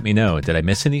episode, let me know. Did I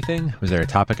miss anything? Was there a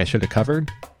topic I should have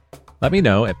covered? Let me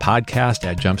know at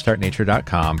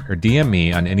podcast@jumpstartnature.com or DM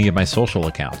me on any of my social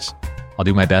accounts. I'll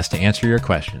do my best to answer your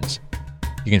questions.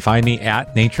 You can find me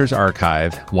at Nature's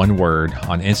Archive, one word,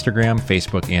 on Instagram,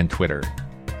 Facebook, and Twitter.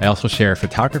 I also share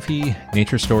photography,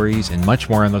 nature stories, and much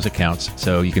more on those accounts,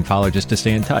 so you can follow just to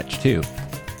stay in touch too.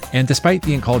 And despite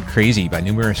being called crazy by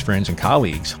numerous friends and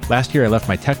colleagues, last year I left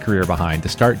my tech career behind to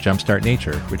start Jumpstart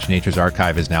Nature, which Nature's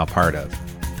Archive is now part of.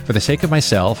 For the sake of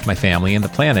myself, my family, and the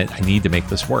planet, I need to make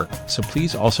this work. So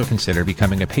please also consider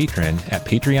becoming a patron at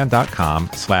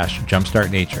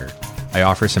patreon.com/jumpstartnature. I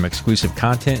offer some exclusive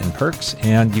content and perks,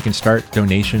 and you can start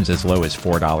donations as low as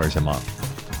 $4 a month.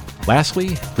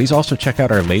 Lastly, please also check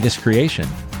out our latest creation.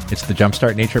 It's the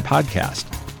Jumpstart Nature podcast.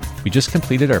 We just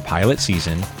completed our pilot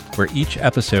season, where each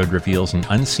episode reveals an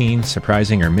unseen,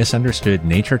 surprising, or misunderstood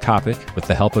nature topic with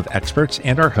the help of experts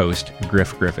and our host,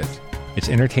 Griff Griffith. It's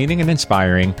entertaining and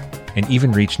inspiring, and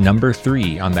even reached number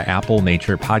 3 on the Apple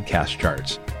Nature podcast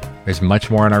charts. There's much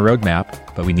more on our roadmap,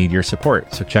 but we need your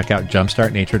support, so check out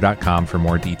jumpstartnature.com for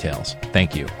more details.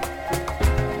 Thank you.